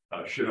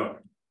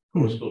Chinook,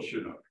 coastal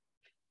Chinook,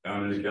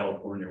 down in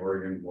California,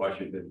 Oregon,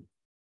 Washington.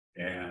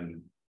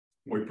 And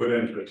we put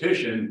in a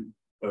petition,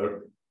 but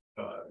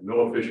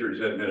NOAA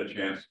Fisheries hadn't had a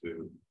chance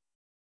to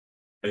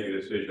make a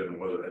decision on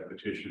whether that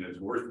petition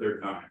is worth their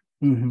time.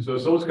 So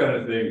it's those kind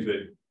of things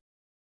that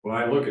when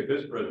I look at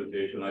this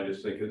presentation, I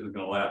just think this is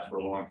going to last for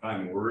a long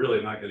time. And we're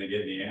really not going to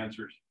get any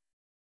answers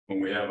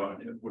when we have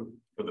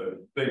for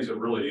the things that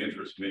really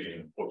interest me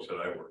and folks that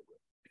I work with.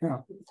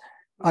 Yeah.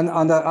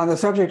 On the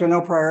subject of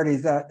no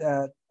priorities,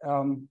 that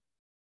I'm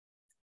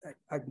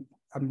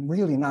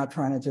really not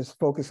trying to just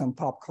focus on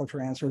pop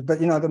culture answers, but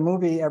the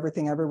movie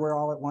Everything Everywhere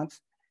All at Once,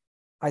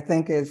 I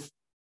think is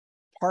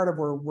part of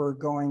where we're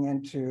going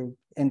into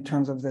in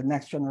terms of the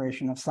next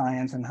generation of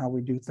science and how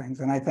we do things.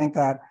 And I think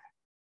that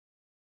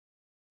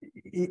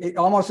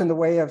almost in the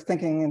way of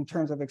thinking in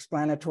terms of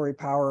explanatory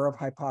power of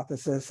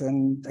hypothesis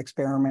and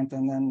experiment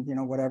and then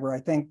whatever, I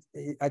think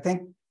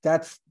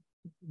that's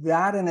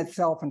that in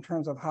itself in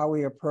terms of how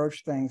we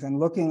approach things and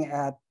looking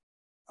at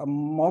a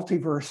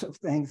multiverse of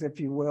things, if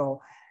you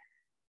will,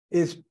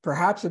 is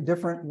perhaps a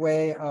different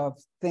way of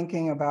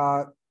thinking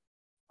about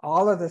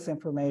all of this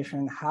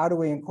information. How do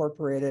we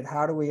incorporate it?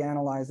 How do we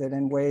analyze it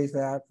in ways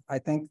that I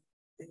think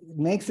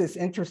makes this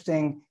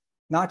interesting,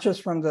 not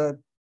just from the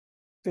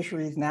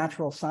fisheries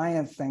natural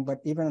science thing, but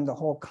even in the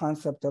whole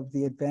concept of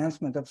the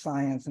advancement of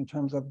science in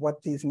terms of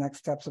what these next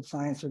steps of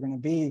science are going to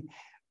be,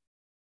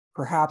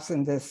 perhaps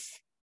in this,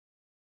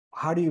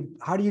 how do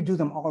you do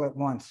them all at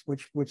once,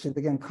 which is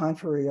again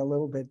contrary a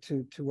little bit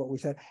to what we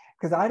said,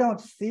 because I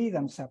don't see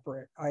them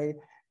separate. You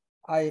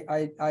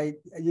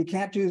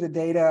can't do the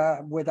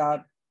data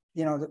without,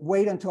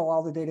 wait until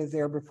all the data is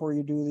there before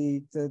you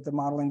do the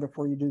modeling,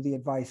 before you do the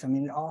advice. I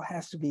mean, it all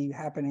has to be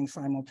happening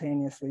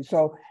simultaneously.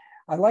 So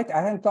I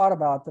hadn't thought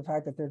about the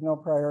fact that there's no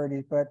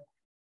priorities, but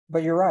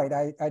you're right.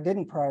 I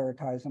didn't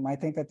prioritize them. I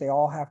think that they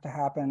all have to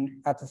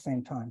happen at the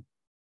same time.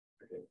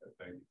 Okay,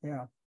 thank you.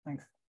 Yeah,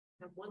 thanks.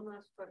 I have one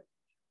last question.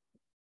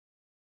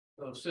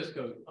 So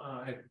Cisco,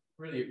 I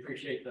really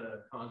appreciate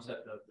the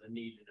concept of the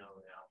need to know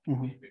now.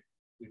 Mm-hmm.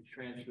 We've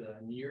transferred that,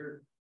 and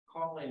you're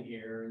calling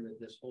here, and that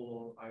this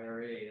whole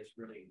IRA is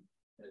really,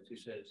 as you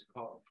said, it's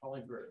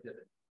calling for a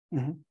pivot.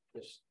 Mm-hmm.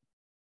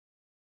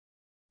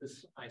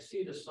 I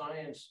see the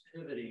science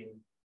pivoting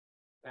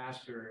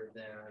faster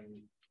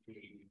than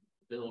the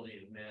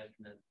ability of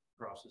management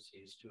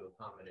processes to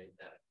accommodate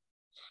that.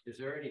 Is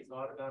there any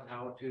thought about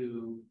how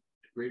to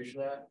bridge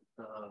that,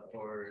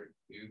 or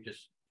you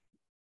just,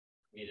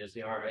 is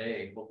the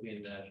RA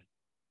hoping that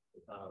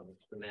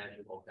the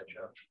management will catch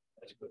up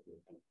as quickly?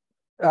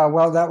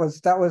 Well, that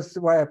was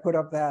why I put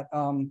up that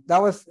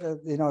that was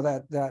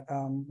that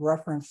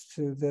reference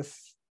to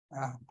this.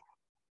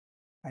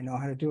 I know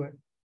how to do it.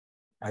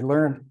 I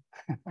learned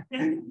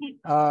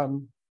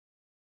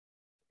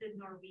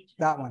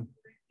that one.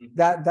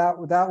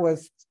 That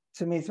was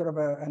to me sort of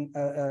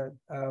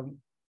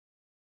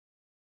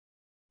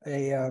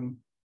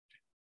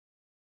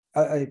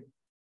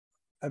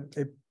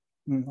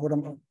what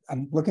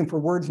I'm looking for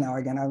words now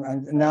again.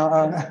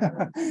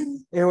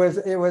 It was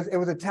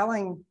a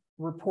telling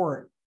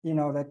report,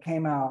 that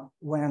came out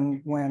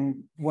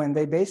when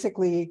they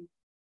basically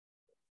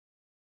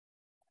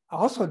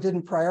also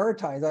didn't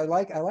prioritize. I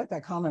like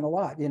that comment a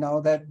lot,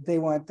 that they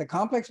want the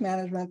complex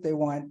management, they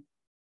want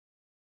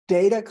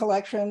data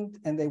collection,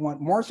 and they want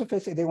more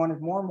sophisticated, they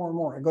wanted more and more and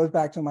more. It goes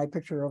back to my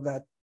picture of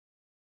that,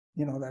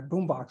 that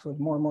boombox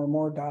with more and more and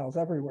more dials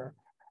everywhere.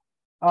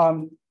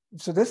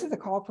 So this is a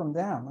call from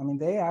them. I mean,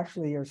 they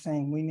actually are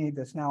saying we need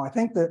this now. I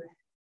think that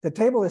the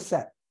table is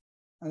set.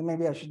 And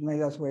maybe that's the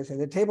way I say it.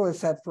 The table is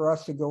set for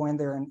us to go in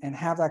there and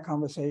have that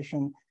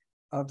conversation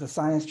of the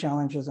science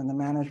challenges and the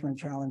management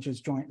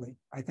challenges jointly.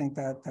 I think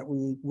that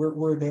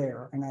we're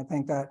there. And I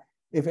think that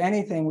if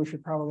anything, we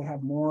should probably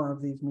have more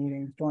of these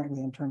meetings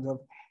jointly in terms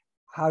of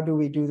how do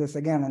we do this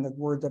again? And the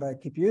word that I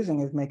keep using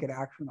is make it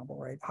actionable,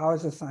 right? How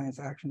is the science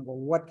actionable?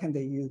 What can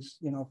they use,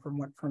 from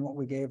what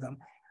we gave them?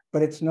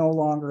 But it's no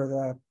longer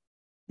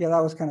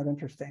that was kind of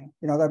interesting.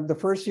 The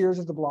first years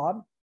of the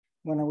blob,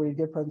 when we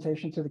did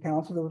presentation to the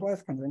council, it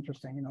was kind of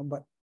interesting,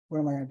 but what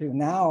am I going to do?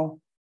 Now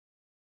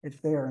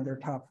it's there in their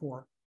top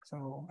 4.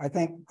 So I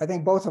think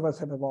both of us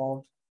have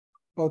evolved,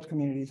 both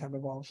communities have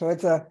evolved. So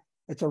it's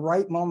a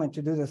right moment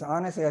to do this.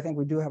 Honestly, I think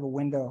we do have a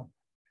window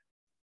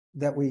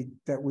that we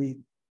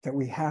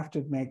have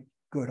to make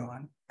good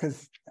on.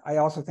 Because I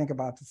also think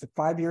about this, if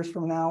 5 years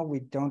from now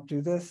we don't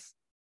do this,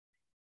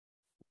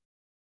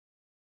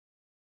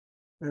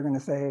 they're going to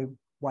say,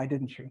 why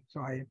didn't you?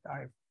 So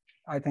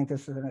I think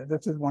this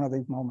is one of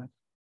these moments.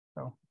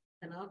 So,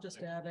 and I'll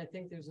just add, I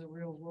think there's a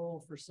real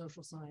role for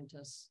social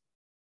scientists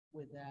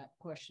with that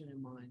question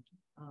in mind.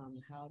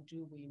 How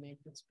do we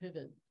make this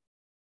pivot?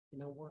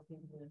 Working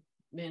with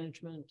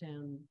management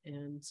and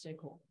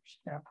stakeholders.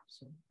 Yeah,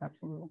 so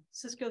absolutely.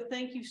 Cisco,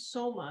 thank you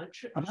so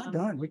much. I'm not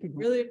done. We could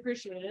really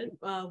appreciate it.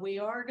 We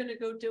are going to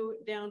go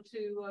down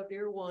to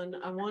Beer 1.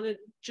 I want to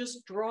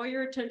just draw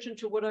your attention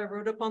to what I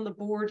wrote up on the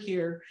board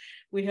here.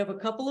 We have a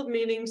couple of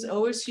meetings.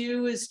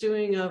 OSU is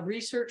doing a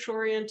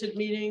research-oriented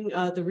meeting.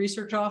 The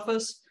research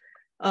office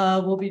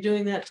we'll be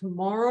doing that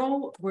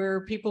tomorrow,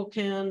 where people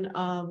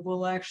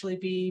will actually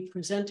be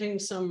presenting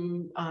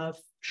some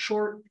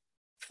short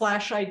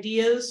flash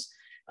ideas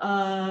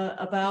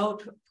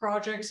about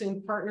projects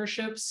and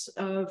partnerships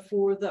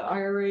for the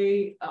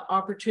IRA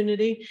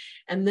opportunity.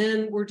 And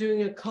then we're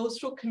doing a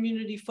coastal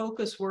community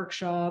focus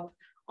workshop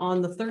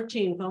on the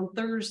 13th, on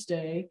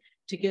Thursday,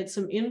 to get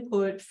some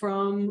input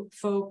from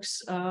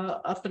folks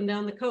up and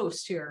down the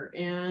coast here.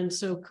 And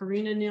so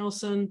Karina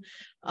Nielsen,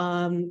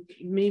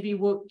 maybe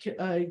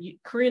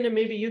Karina,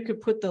 maybe you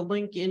could put the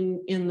link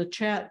in the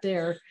chat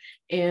there,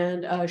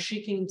 and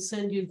she can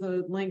send you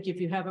the link if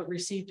you haven't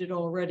received it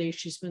already.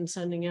 She's been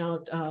sending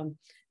out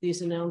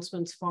these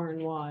announcements far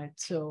and wide.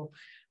 So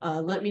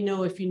let me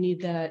know if you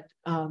need that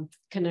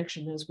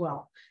connection as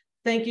well.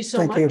 Thank you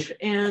so much,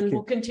 and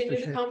we'll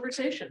continue the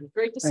conversation.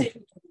 Great to see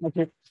you. Thank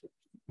you.